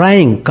were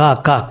crying,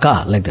 ka, ka,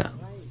 ka, like that.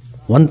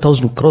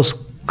 1,000 crows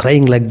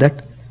crying like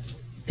that.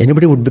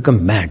 Anybody would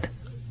become mad.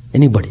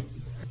 Anybody.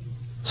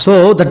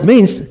 So that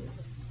means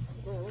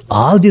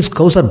all these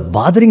cows are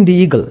bothering the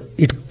eagle.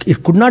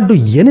 It could not do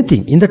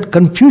anything. In that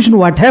confusion,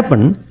 what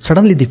happened?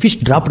 Suddenly the fish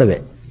dropped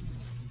away.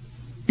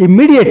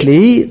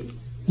 Immediately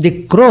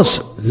the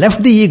crows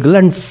left the eagle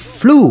and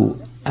flew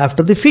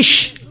after the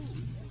fish,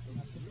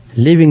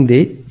 leaving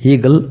the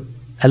eagle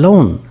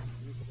alone.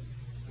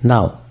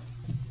 Now,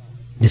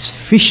 this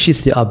fish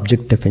is the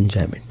object of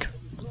enjoyment.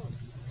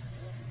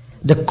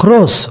 The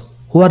crows,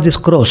 who are these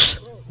crows?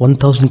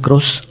 1,000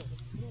 crows.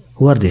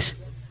 Who are these?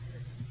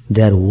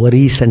 They are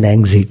worries and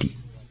anxiety.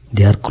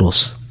 They are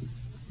crows.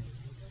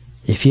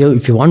 If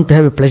you want to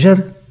have a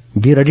pleasure,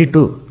 be ready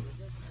to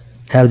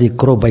have the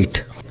crow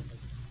bite.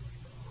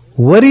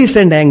 Worries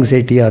and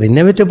anxiety are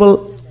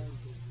inevitable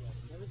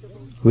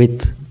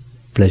with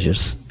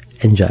pleasures,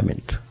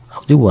 enjoyment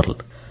of the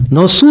world.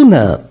 No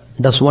sooner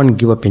does one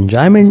give up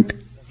enjoyment,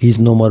 he is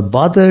no more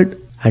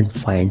bothered and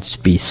finds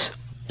peace.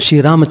 Sri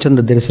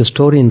Ramachandra, there is a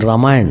story in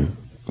Ramayana.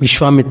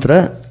 Vishwamitra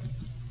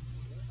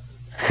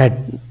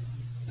had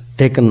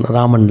taken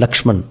Ram and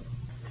Lakshman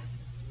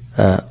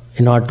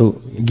in order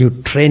to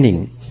give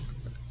training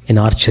in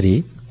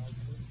archery,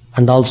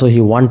 and also he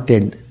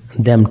wanted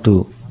them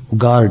to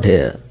guard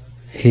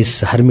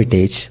his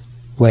hermitage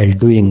while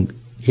doing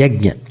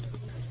yajna.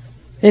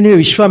 Anyway,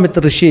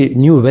 Vishwamitra Rishi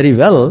knew very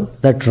well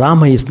that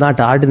Rama is not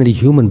an ordinary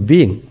human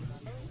being.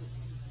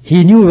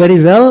 He knew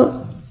very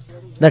well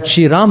that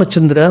Sri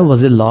Ramachandra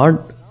was the Lord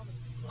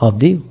of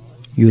the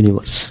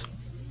universe.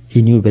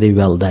 He knew very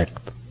well that.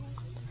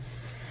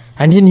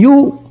 And he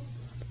knew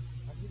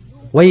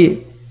why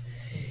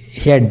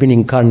he had been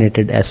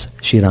incarnated as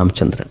Sri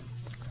Ramachandra.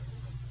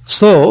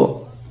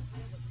 So,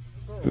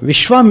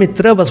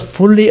 Vishwamitra was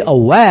fully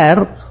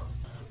aware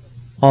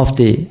of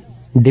the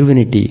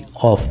divinity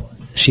of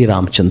Sri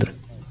Ramachandra.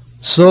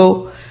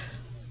 So,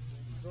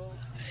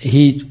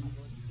 he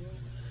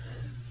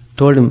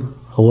told him,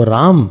 "Oh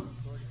Ram,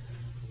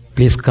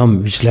 please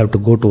come, we shall have to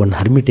go to one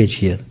hermitage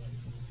here."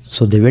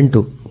 So they went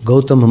to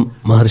Gautama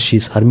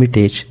Maharshi's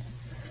hermitage.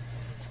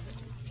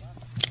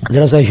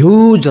 There was a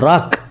huge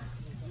rock.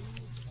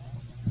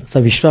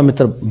 So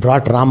Vishwamitra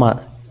brought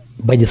Rama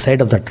by the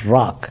side of that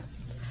rock.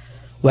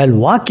 While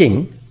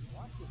walking,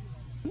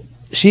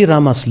 Sri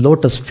Rama's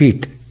lotus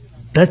feet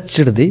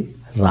touched the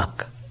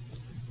rock.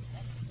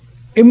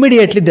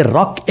 Immediately the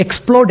rock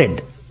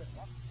exploded.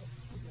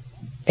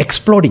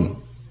 Exploding.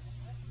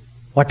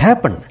 What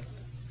happened?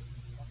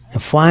 A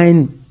fine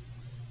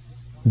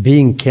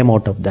being came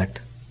out of that.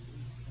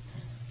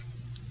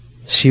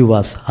 She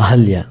was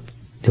Ahalya,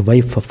 the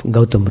wife of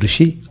Gautam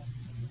Rishi,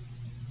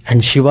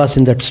 and she was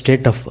in that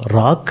state of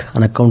rock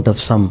on account of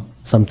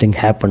something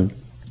happened.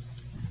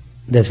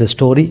 There's a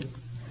story.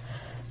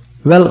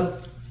 Well,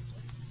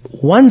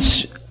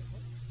 once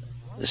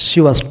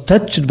she was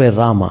touched by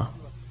Rama,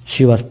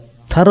 she was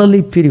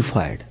thoroughly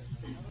purified.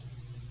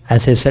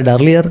 As I said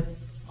earlier,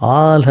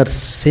 all her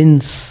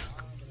sins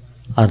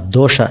or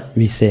dosha,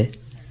 we say,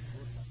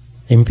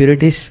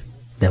 impurities,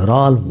 they were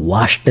all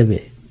washed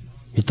away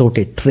without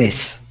a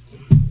trace.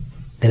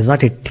 There is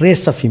not a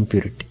trace of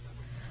impurity.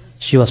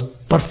 She was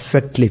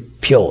perfectly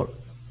pure.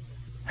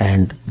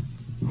 And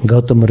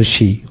Gautama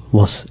Rishi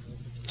was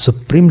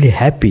supremely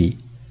happy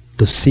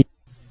to see.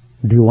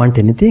 Do you want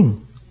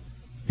anything?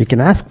 You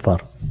can ask for.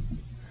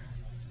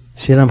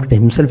 Sri Ramakrishna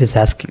himself is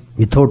asking.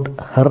 Without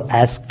her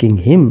asking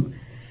him,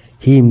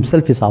 he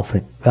himself is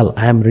offering. Well,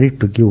 I am ready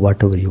to give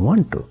whatever you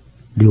want to.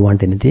 Do you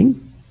want anything?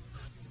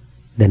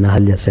 Then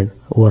Ahalya said,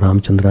 "Oh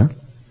Ramachandra,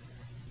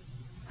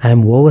 I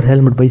am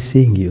overwhelmed by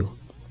seeing you.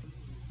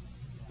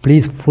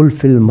 Please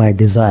fulfill my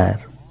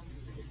desire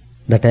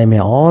that I may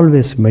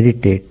always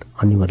meditate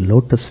on your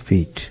lotus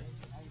feet,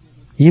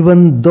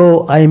 even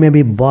though I may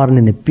be born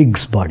in a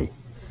pig's body."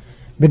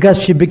 Because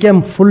she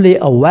became fully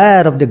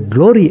aware of the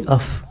glory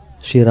of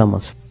Sri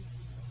Rama's.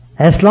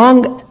 As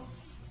long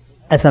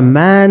as a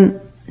man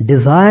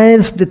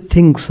desires the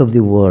things of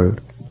the world,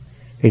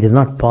 it is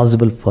not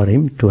possible for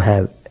him to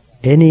have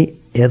any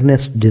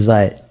earnest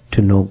desire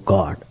to know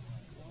God.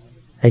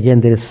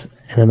 Again, there is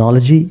an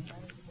analogy.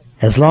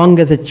 As long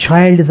as a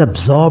child is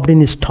absorbed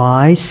in his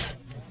toys,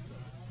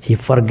 he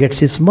forgets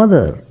his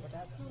mother.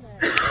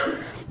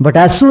 But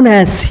as soon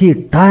as he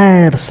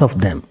tires of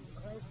them,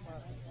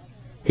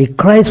 he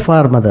cries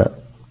for mother.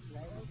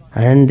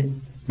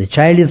 And the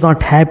child is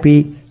not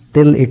happy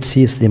till it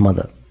sees the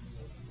mother.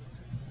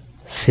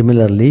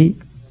 Similarly,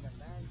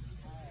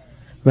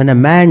 when a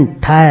man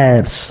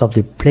tires of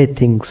the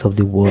playthings of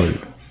the world,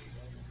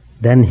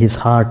 then his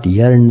heart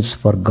yearns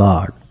for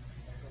God,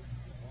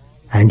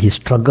 and he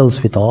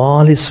struggles with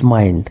all his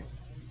mind,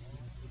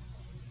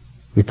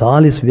 with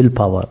all his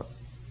willpower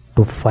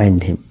to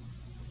find him.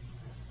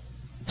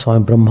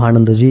 Swami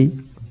Brahmananda Ji,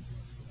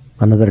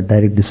 another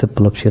direct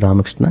disciple of Sri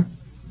Ramakrishna,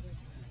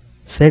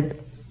 said,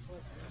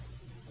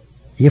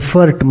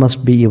 "Effort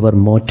must be your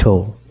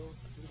motto.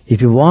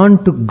 If you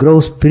want to grow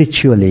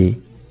spiritually,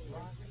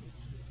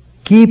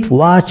 keep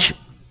watch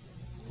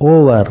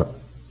over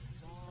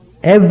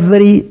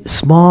every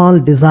small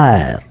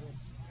desire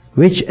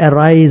which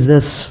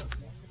arises.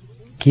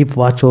 Keep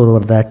watch over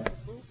that.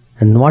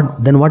 And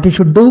what you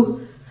should do?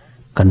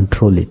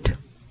 Control it.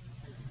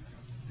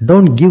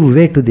 Don't give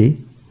way to the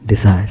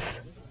desires.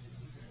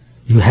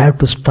 You have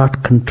to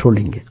start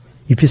controlling it.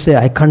 If you say,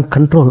 I can't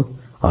control,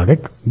 all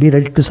right, be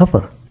ready to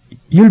suffer.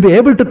 You'll be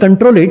able to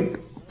control it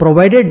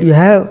provided you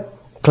have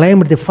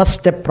climbed the first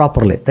step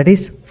properly. That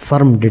is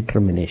firm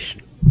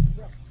determination.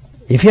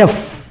 If you are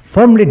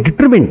firmly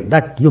determined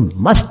that you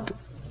must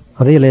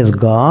realize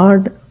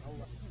God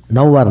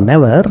now or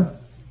never,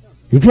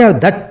 if you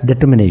have that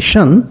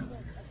determination,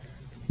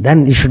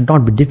 then it should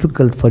not be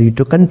difficult for you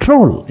to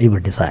control your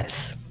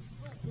desires.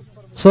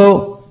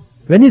 So,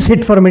 when you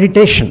sit for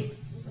meditation,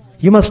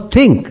 you must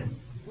think,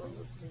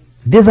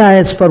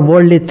 desires for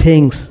worldly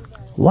things,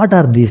 what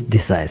are these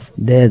desires?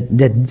 They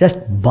just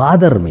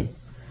bother me.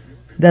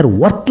 They are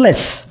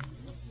worthless.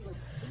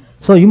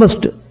 So you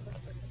must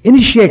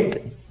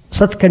initiate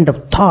such kind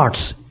of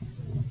thoughts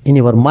in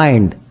your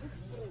mind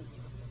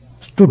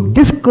to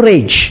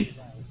discourage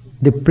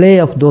the play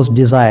of those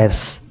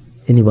desires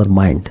in your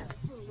mind.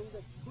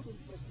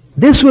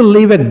 This will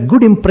leave a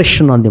good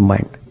impression on the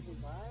mind.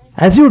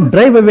 As you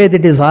drive away the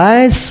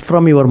desires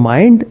from your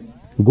mind,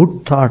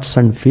 good thoughts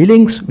and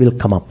feelings will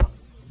come up.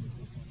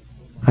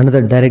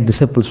 Another direct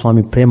disciple,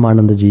 Swami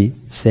Premanandaji,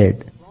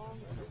 said,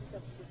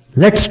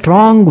 "Let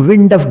strong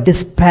wind of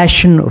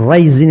dispassion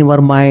rise in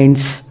your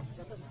minds,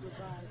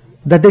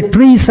 that the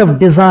trees of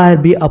desire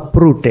be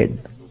uprooted.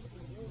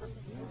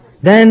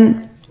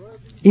 Then,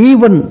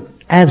 even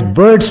as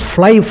birds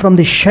fly from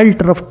the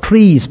shelter of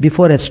trees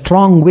before a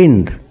strong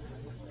wind,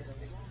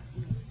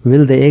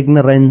 will the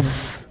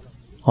ignorance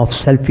of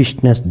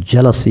selfishness,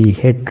 jealousy,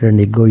 hatred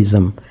and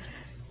egoism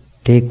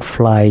take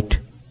flight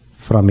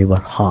from your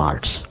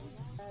hearts.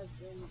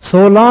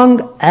 So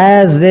long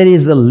as there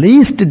is the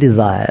least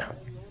desire,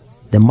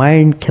 the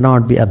mind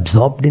cannot be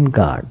absorbed in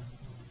God."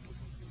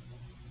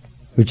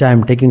 Which I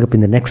am taking up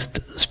in the next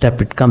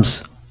step. It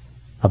comes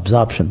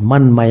absorption.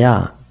 Man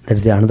Maya, that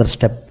is another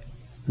step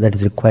that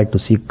is required to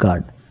seek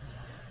God.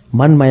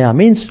 Man Maya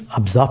means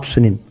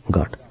absorption in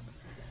God.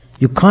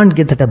 You can't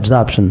get that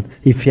absorption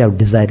if you have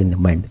desire in the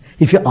mind.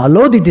 If you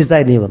allow the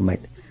desire in your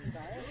mind.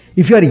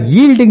 If you are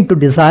yielding to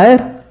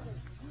desire,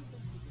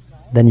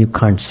 then you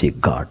can't seek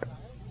God.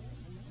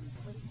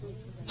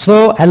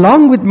 So,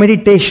 along with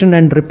meditation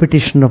and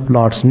repetition of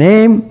Lord's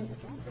name,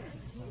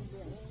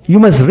 you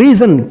must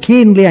reason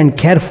keenly and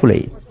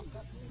carefully.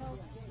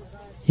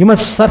 You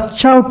must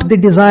search out the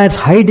desires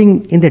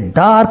hiding in the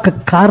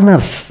dark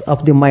corners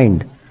of the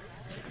mind.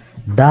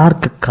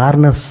 Dark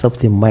corners of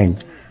the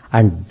mind.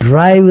 And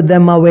drive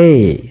them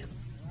away.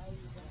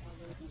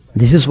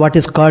 This is what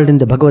is called in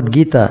the Bhagavad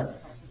Gita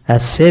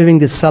as saving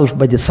the self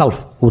by the self.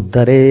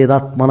 Uddared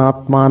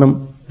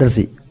atmanatmanam. That's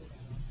the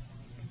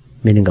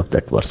meaning of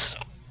that verse.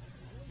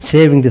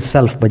 Saving the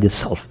self by the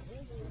self.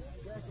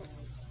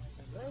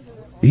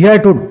 You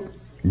have to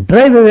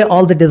drive away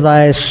all the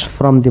desires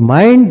from the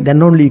mind,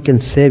 then only you can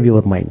save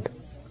your mind.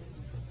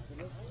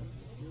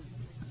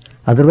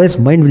 Otherwise,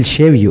 mind will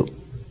shave you.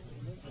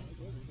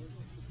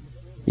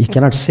 You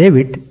cannot save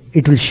it,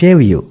 it will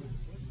shave you.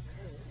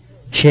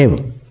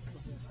 Shave.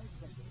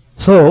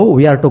 So,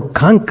 we are to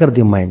conquer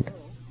the mind.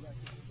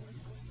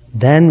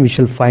 Then we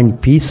shall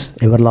find peace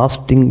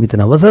everlasting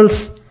within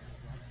ourselves.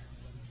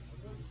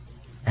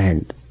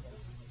 And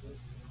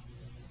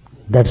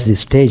that's the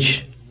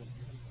stage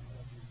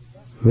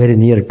very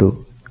near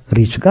to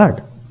reach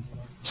God.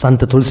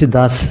 Santa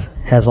Tulsidas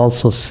has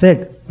also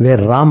said, where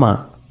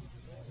Rama,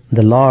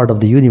 the Lord of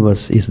the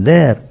universe, is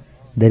there,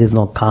 there is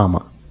no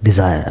kama,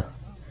 desire.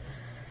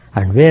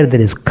 And where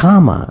there is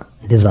kama,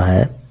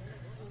 desire,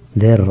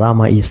 there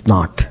Rama is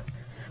not.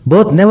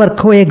 Both never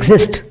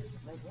coexist,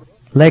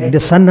 like the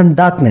sun and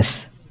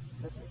darkness.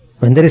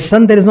 When there is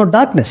sun, there is no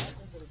darkness.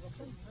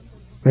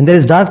 When there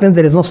is darkness,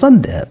 there is no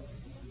sun there.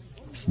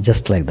 It's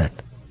just like that.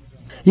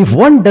 If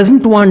one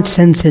doesn't want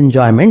sense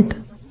enjoyment,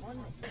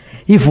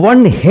 if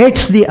one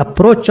hates the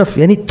approach of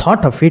any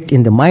thought of it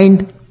in the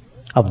mind,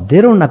 of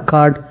their own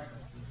accord,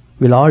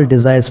 will all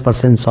desires for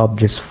sense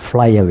objects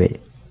fly away.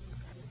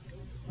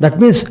 That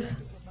means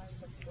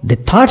the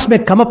thoughts may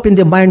come up in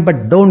the mind,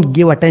 but don't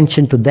give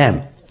attention to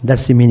them.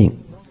 That's the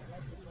meaning.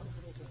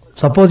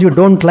 Suppose you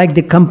don't like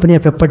the company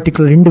of a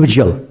particular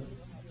individual.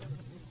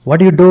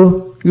 What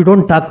do? You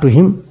don't talk to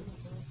him.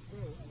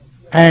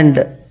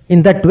 And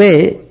in that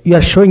way, you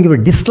are showing your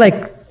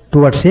dislike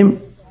towards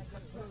him.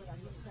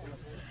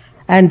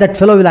 And that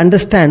fellow will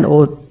understand,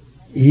 oh,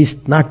 he's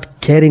not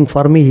caring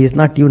for me, he's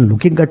not even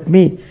looking at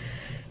me.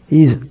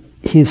 He's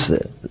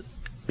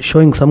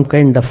showing some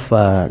kind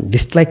of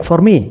dislike for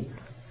me.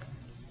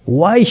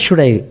 Why should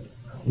I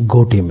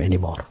go to him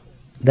anymore?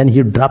 Then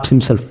he drops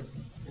himself.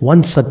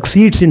 One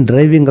succeeds in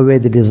driving away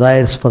the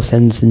desires for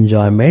sense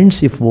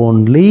enjoyments if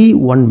only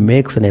one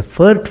makes an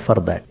effort for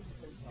that.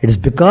 It is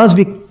because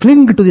we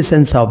cling to the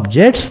sense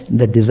objects,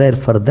 the desire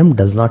for them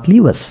does not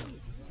leave us.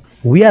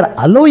 We are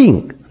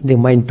allowing the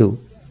mind to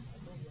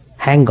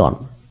hang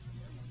on.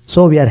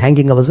 So we are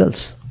hanging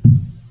ourselves.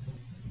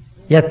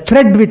 A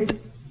thread with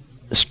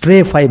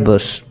stray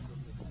fibers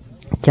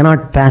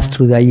cannot pass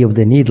through the eye of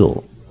the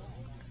needle.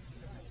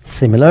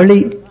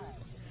 Similarly,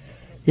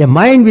 a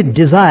mind with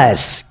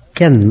desires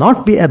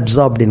cannot be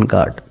absorbed in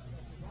God.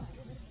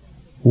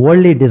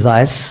 Worldly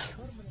desires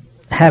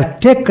have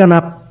taken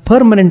up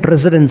permanent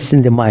residence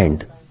in the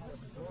mind.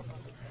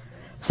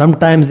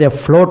 Sometimes they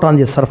float on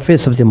the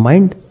surface of the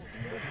mind,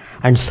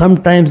 and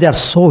sometimes they are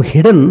so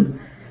hidden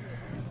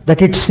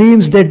that it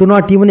seems they do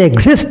not even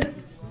exist.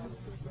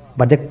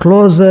 But the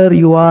closer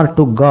you are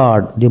to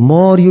God, the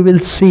more you will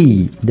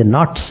see the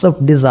knots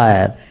of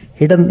desire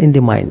hidden in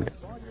the mind.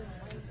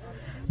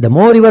 The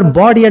more your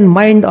body and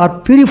mind are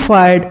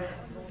purified,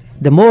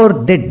 the more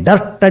the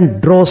dirt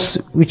and dross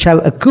which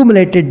have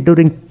accumulated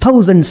during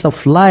thousands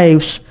of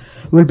lives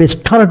will be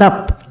stirred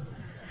up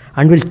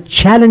and will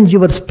challenge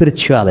your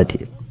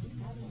spirituality.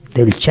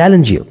 They will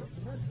challenge you.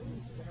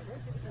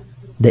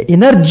 The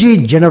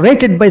energy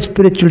generated by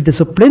spiritual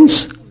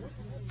disciplines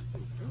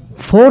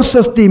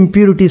forces the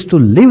impurities to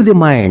leave the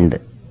mind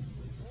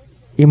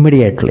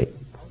immediately.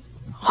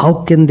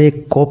 How can they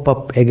cope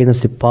up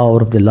against the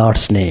power of the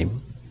Lord's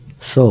name?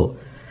 So,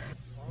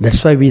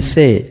 that's why we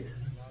say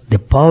the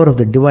power of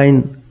the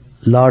divine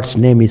Lord's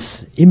name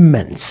is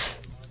immense.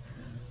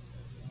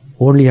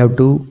 Only have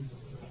to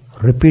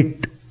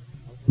repeat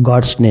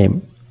God's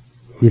name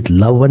with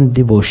love and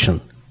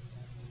devotion,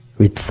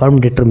 with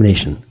firm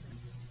determination,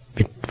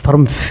 with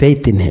firm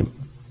faith in Him.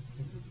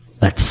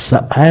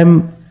 I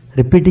am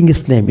repeating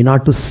His name in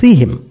order to see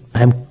Him.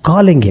 I am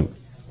calling Him.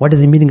 What is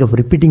the meaning of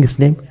repeating His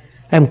name?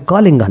 I am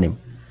calling on Him.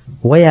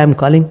 Why I am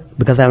calling?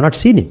 Because I have not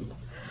seen Him.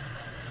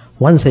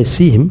 Once I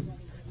see Him,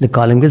 the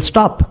calling will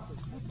stop.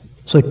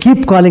 So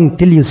keep calling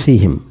till you see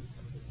Him.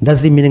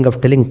 That's the meaning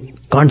of telling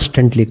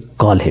constantly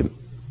call Him.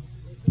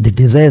 The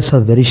desires are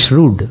very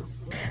shrewd.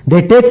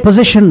 They take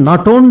possession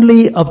not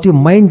only of the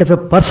mind of a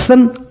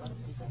person,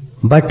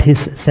 but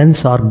his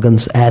sense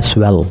organs as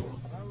well.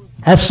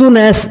 As soon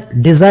as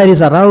desire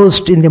is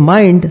aroused in the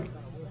mind,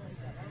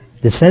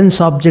 the sense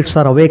objects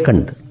are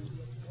awakened.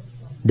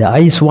 The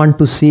eyes want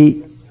to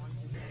see,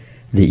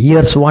 the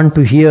ears want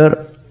to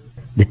hear,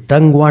 the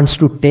tongue wants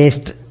to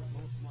taste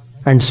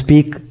and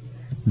speak,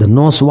 the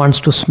nose wants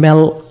to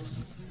smell,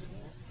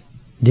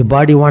 the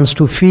body wants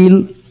to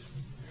feel,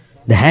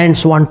 the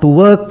hands want to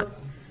work,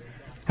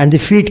 and the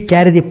feet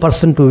carry the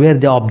person to where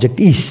the object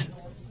is.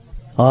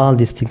 All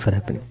these things are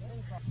happening.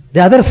 The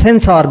other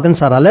sense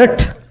organs are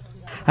alert,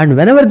 and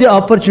whenever the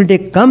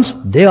opportunity comes,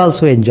 they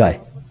also enjoy.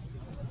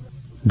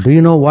 Do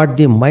you know what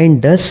the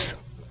mind does?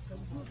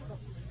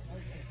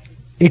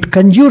 It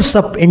conjures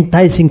up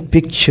enticing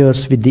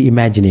pictures with the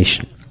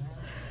imagination.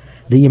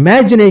 The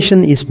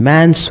imagination is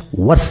man's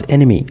worst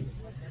enemy,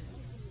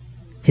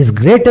 his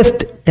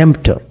greatest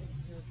tempter,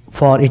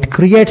 for it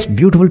creates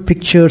beautiful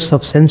pictures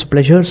of sense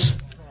pleasures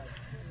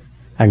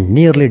and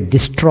nearly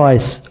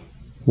destroys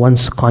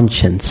one's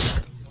conscience.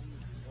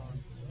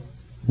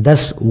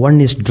 Thus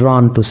one is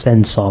drawn to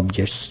sense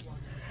objects.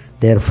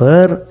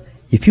 Therefore,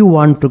 if you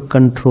want to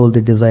control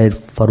the desire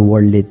for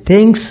worldly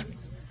things,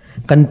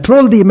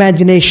 control the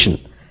imagination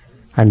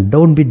and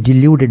don't be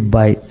deluded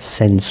by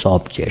sense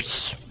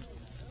objects.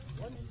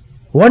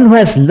 One who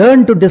has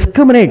learned to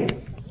discriminate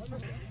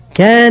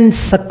can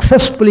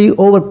successfully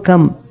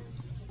overcome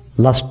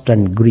lust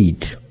and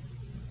greed.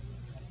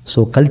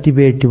 So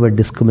cultivate your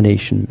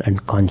discrimination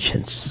and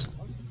conscience.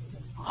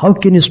 How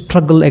can you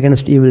struggle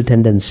against evil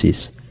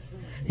tendencies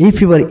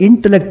if your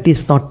intellect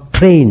is not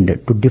trained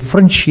to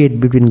differentiate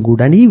between good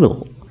and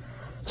evil?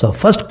 So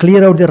first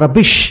clear out the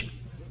rubbish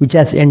which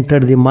has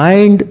entered the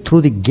mind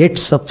through the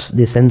gates of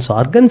the sense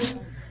organs,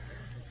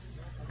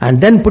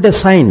 and then put a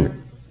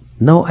sign,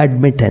 no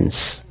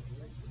admittance,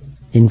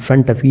 in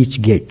front of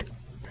each gate.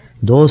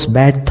 Those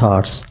bad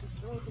thoughts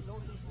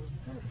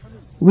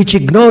which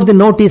ignore the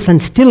notice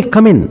and still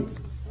come in,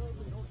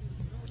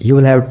 you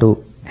will have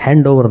to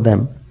hand over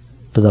them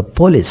to the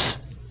police.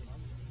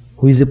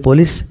 Who is the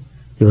police?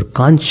 Your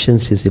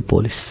conscience is the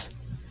police.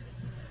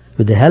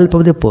 With the help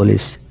of the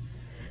police,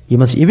 you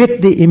must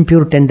evict the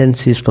impure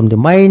tendencies from the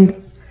mind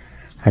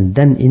and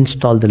then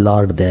install the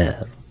Lord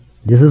there.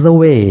 This is the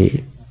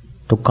way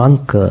to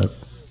conquer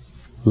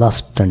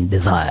lust and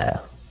desire.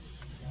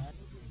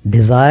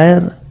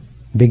 Desire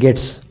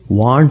begets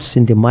wants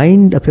in the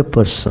mind of a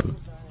person.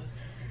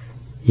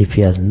 If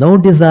he has no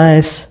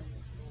desires,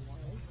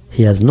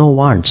 he has no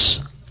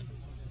wants.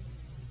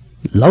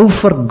 Love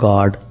for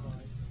God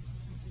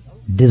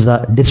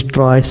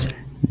destroys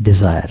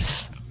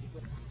desires.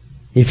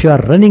 If you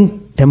are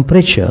running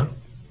temperature,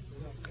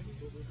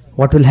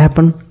 what will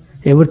happen?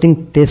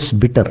 Everything tastes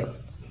bitter.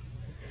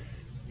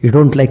 You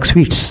don't like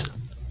sweets.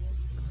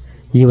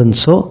 Even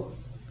so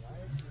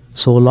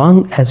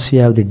long as you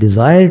have the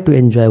desire to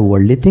enjoy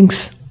worldly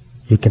things,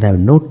 you can have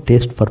no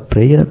taste for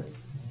prayer,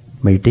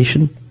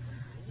 meditation,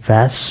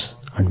 fasts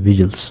and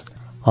vigils.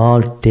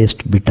 All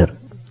taste bitter.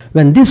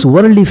 When this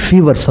worldly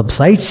fever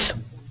subsides,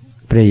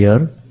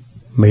 prayer,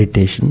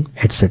 meditation,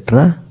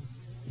 etc.,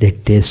 they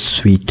taste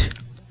sweet.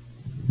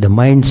 The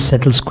mind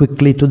settles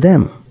quickly to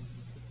them.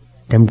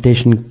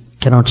 Temptation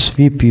cannot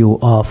sweep you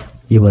off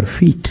your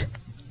feet.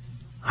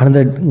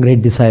 Another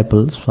great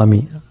disciple,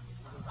 Swami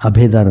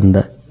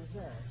Abhedananda,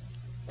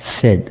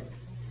 said,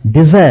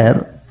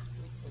 desire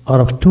are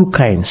of two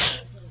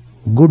kinds,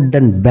 good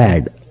and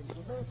bad.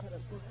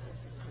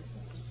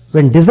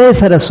 When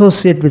desires are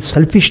associated with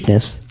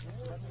selfishness,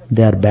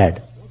 they are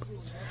bad.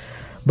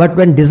 But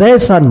when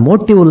desires are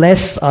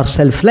motiveless or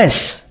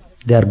selfless,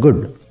 they are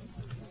good.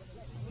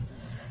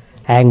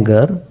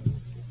 Anger,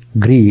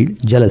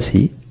 greed,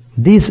 jealousy,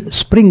 these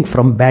spring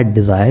from bad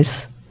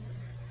desires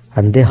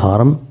and they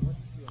harm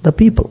the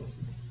people.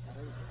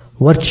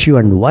 Virtue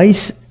and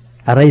vice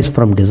arise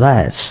from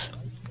desires.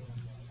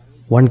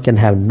 One can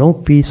have no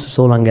peace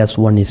so long as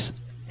one is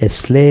a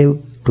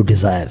slave to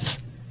desires.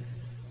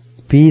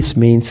 Peace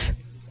means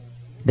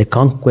the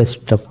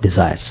conquest of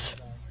desires.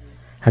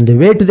 And the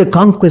way to the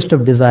conquest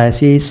of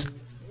desires is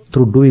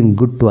through doing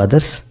good to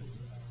others,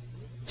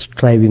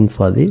 striving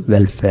for the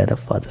welfare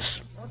of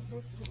others.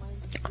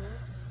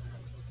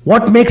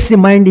 What makes the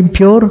mind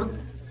impure?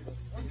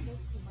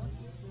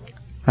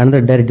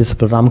 Another direct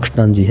disciple,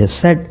 Ramakrishna ji, has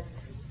said,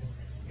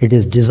 it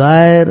is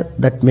desire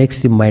that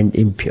makes the mind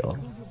impure.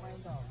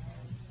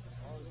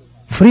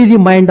 Free the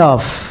mind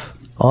of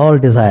all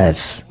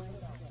desires,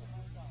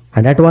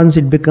 and at once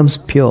it becomes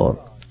pure.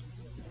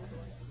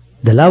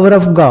 The lover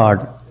of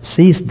God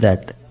sees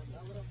that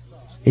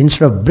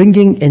instead of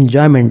bringing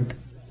enjoyment,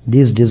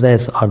 these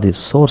desires are the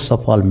source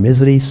of all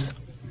miseries.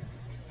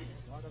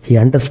 He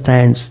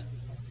understands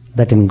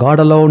that in God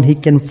alone he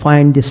can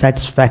find the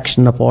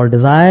satisfaction of all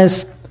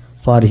desires,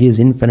 for he is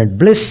infinite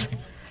bliss,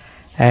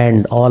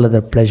 and all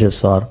other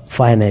pleasures are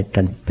finite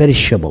and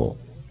perishable.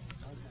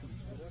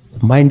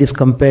 Mind is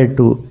compared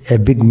to a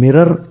big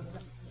mirror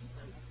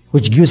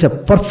which gives a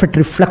perfect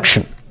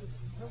reflection,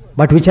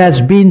 but which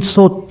has been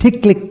so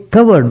thickly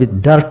covered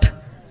with dirt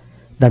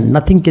that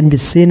nothing can be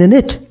seen in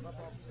it.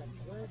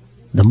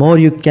 The more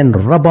you can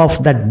rub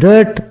off that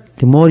dirt,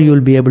 the more you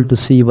will be able to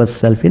see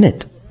yourself in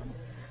it.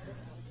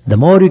 The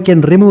more you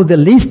can remove the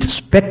least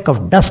speck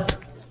of dust,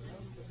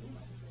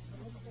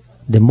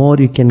 the more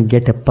you can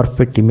get a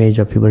perfect image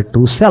of your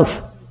true self.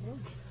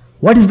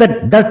 What is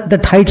that dirt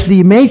that hides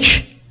the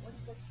image?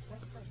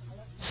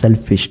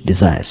 Selfish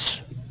desires.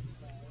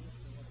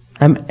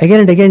 I am again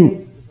and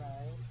again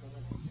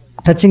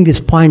touching this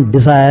point,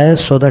 desire,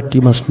 so that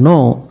you must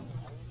know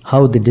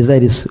how the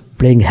desire is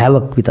playing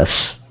havoc with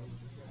us.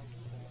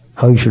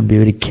 How you should be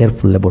very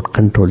careful about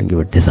controlling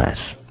your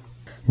desires.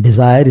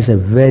 Desire is a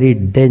very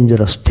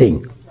dangerous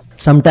thing.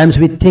 Sometimes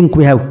we think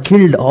we have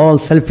killed all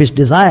selfish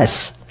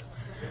desires,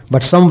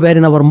 but somewhere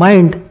in our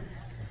mind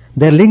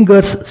there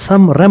lingers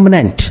some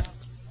remnant,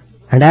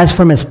 and as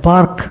from a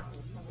spark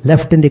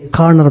left in the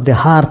corner of the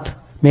hearth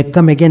may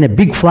come again a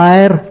big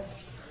fire,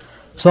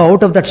 so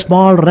out of that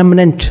small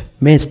remnant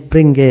may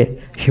spring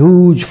a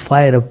huge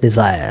fire of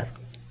desire.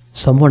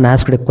 Someone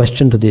asked a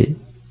question to the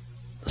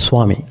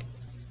Swami.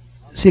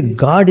 See,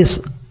 God is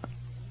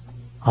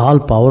all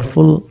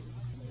powerful,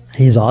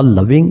 He is all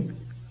loving,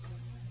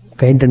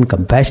 kind and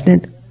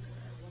compassionate.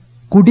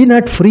 Could He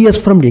not free us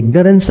from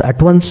ignorance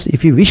at once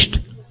if He wished?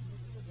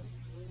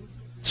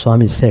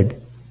 Swami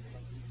said,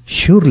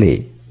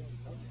 surely,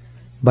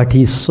 but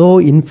He is so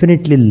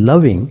infinitely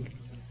loving,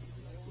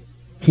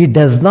 He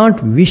does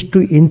not wish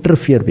to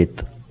interfere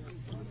with.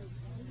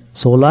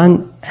 So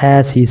long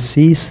as He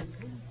sees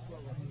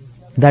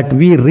that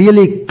we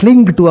really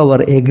cling to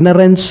our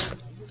ignorance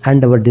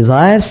and our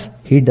desires,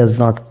 He does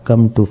not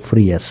come to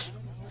free us.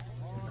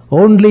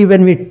 Only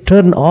when we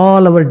turn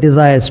all our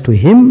desires to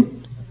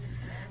Him,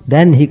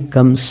 then He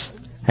comes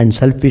and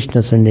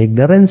selfishness and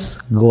ignorance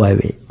go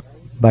away.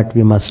 But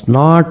we must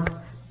not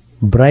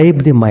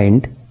bribe the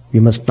mind, we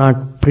must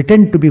not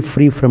pretend to be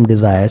free from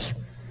desires.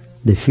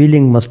 The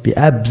feeling must be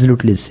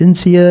absolutely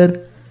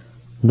sincere,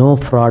 no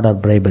fraud or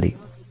bribery.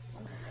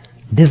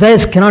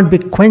 Desires cannot be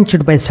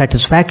quenched by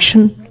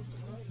satisfaction,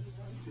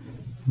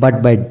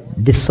 but by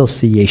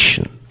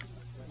dissociation.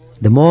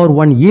 The more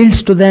one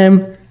yields to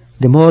them,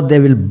 the more they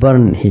will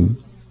burn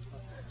him.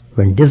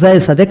 When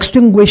desires are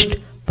extinguished,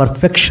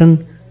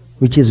 perfection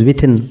which is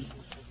within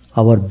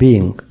our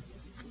being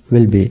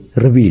will be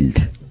revealed.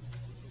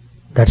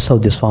 That's how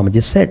this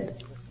Swamiji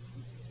said.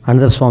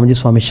 Another Swamiji,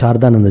 Swami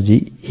Chidananda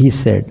ji, he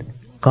said,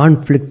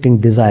 conflicting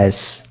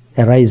desires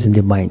arise in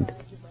the mind.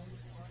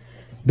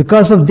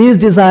 Because of these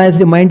desires,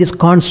 the mind is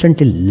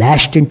constantly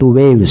lashed into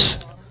waves.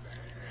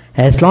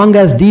 As long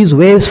as these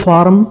waves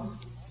form,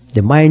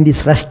 the mind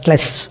is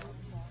restless.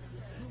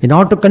 In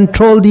order to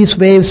control these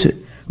waves,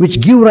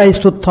 which give rise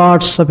to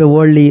thoughts of a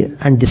worldly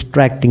and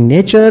distracting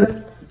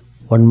nature,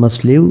 one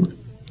must live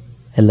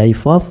a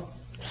life of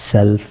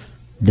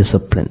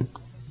self-discipline.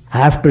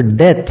 After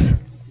death,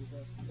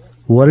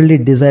 worldly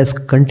desires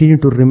continue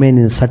to remain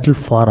in a subtle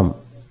form.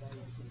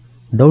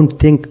 Don't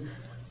think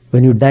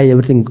when you die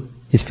everything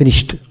is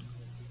finished.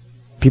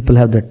 People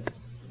have that,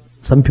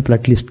 some people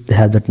at least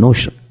have that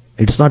notion.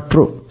 It's not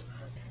true.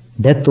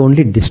 Death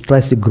only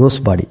destroys the gross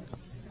body.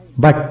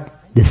 But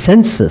the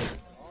senses,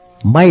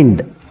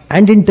 mind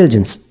and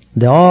intelligence,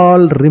 they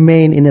all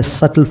remain in a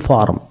subtle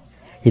form.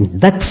 In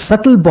that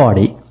subtle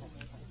body,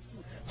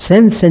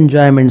 sense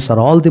enjoyments are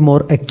all the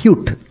more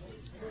acute.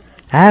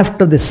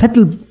 After the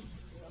subtle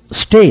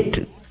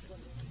state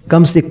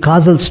comes the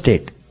causal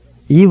state.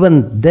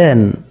 Even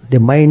then, the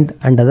mind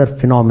and other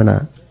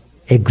phenomena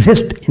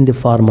exist in the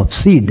form of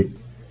seed.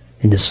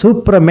 In the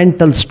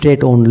supramental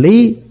state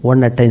only,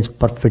 one attains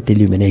perfect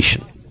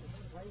illumination.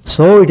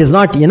 So it is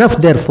not enough,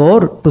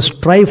 therefore, to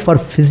strive for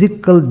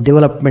physical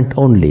development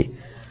only.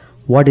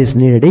 What is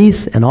needed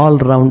is an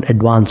all-round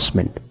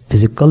advancement,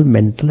 physical,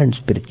 mental and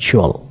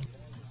spiritual.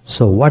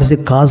 So what is the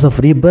cause of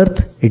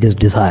rebirth? It is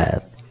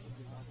desire.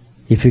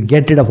 If you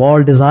get rid of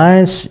all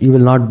desires, you will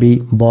not be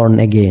born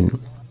again.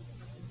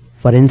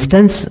 For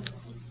instance,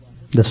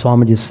 the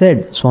Swamiji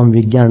said, Swami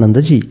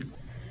Vivekananda ji,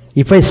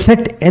 if I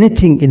set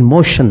anything in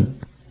motion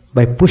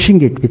by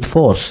pushing it with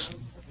force,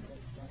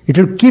 it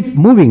will keep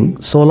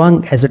moving so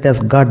long as it has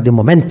got the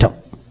momentum.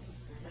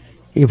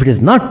 If it is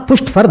not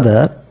pushed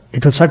further,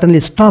 it will certainly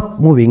stop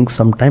moving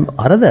sometime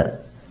or other.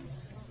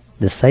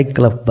 The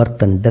cycle of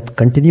birth and death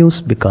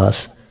continues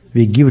because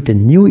we give it a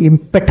new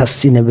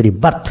impetus in every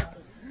birth.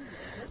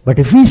 But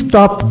if we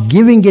stop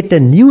giving it a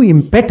new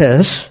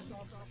impetus,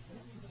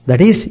 that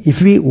is,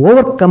 if we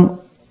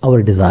overcome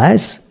our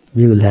desires,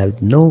 we will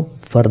have no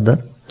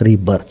further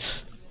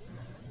rebirths.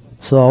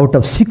 So out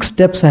of 6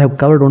 steps, I have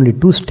covered only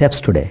 2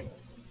 steps today.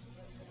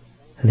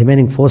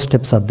 Remaining 4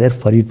 steps are there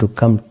for you to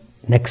come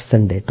next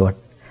Sunday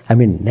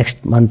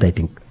next month, I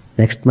think.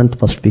 Next month,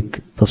 first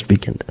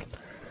weekend.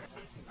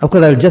 Of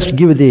course, I will just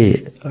give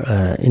you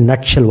in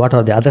nutshell what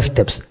are the other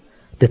steps.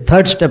 The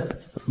 3rd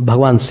step,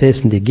 Bhagavan says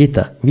in the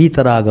Gita,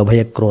 Vitaraga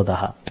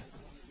Bhayakrodaha.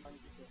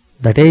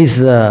 That is,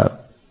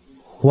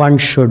 one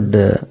should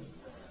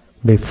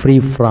be free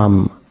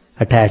from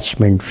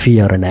attachment,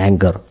 fear and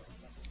anger.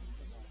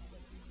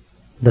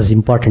 That's an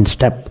important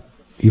step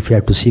if you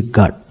have to seek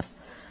God.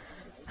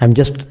 I'm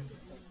just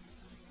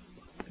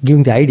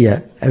giving the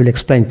idea. I will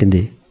explain it in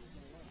the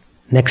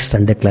next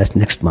Sunday class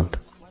next month.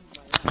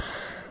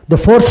 The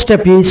 4th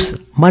step is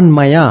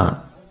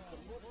Manmaya.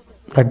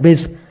 That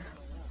means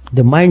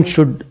the mind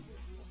should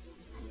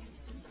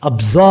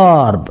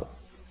absorb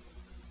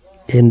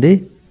in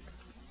the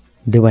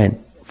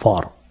divine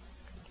form.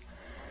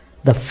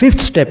 The 5th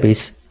step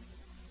is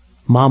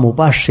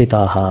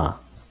Mamupashitaha.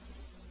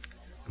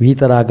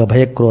 Vitaraga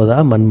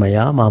Bhayakroda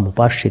Manmaya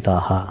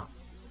Mamupashitaha.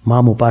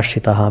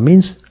 Mamupashitaha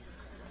means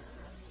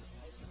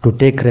to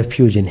take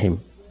refuge in Him.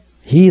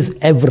 He is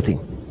everything.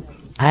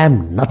 I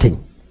am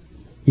nothing.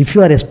 If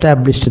you are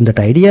established in that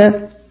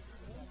idea,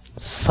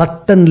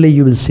 certainly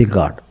you will see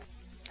God.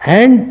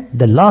 And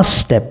the last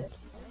step,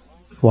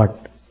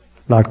 what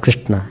Lord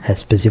Krishna has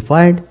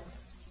specified,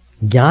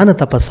 Jnana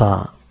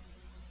Tapasa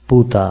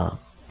Puta,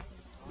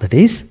 that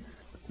is,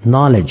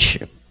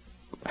 knowledge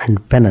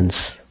and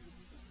penance.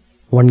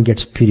 One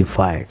gets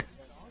purified.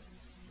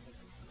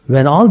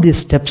 When all these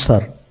steps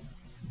are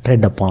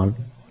tread upon,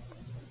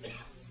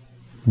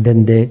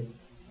 then they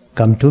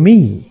come to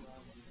me.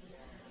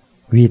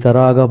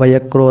 Vitaraga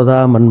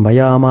Vayakroda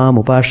Manmayama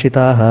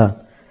Mupashitaha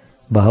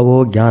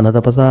Bhavo Jnana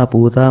Tapasa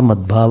Puta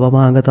Madbhava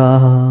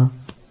Mangataha.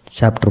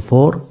 Chapter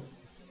 4,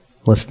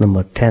 verse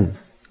number 10.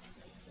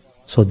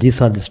 So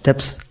these are the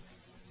steps.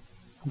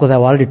 Because I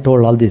have already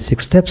told all these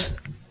 6 steps,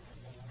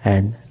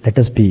 and let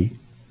us be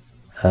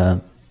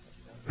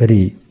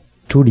very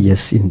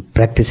studious in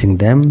practicing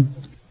them.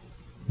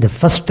 The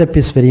first step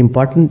is very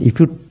important. If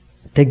you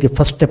take the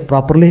first step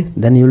properly,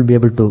 then you will be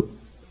able to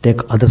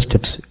take other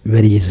steps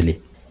very easily.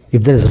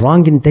 If there is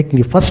wrong in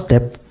taking the first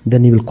step,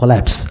 then you will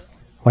collapse.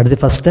 What is the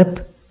first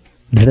step?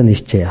 Dhrida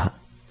Nishchaya,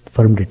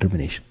 firm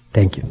determination.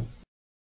 Thank you.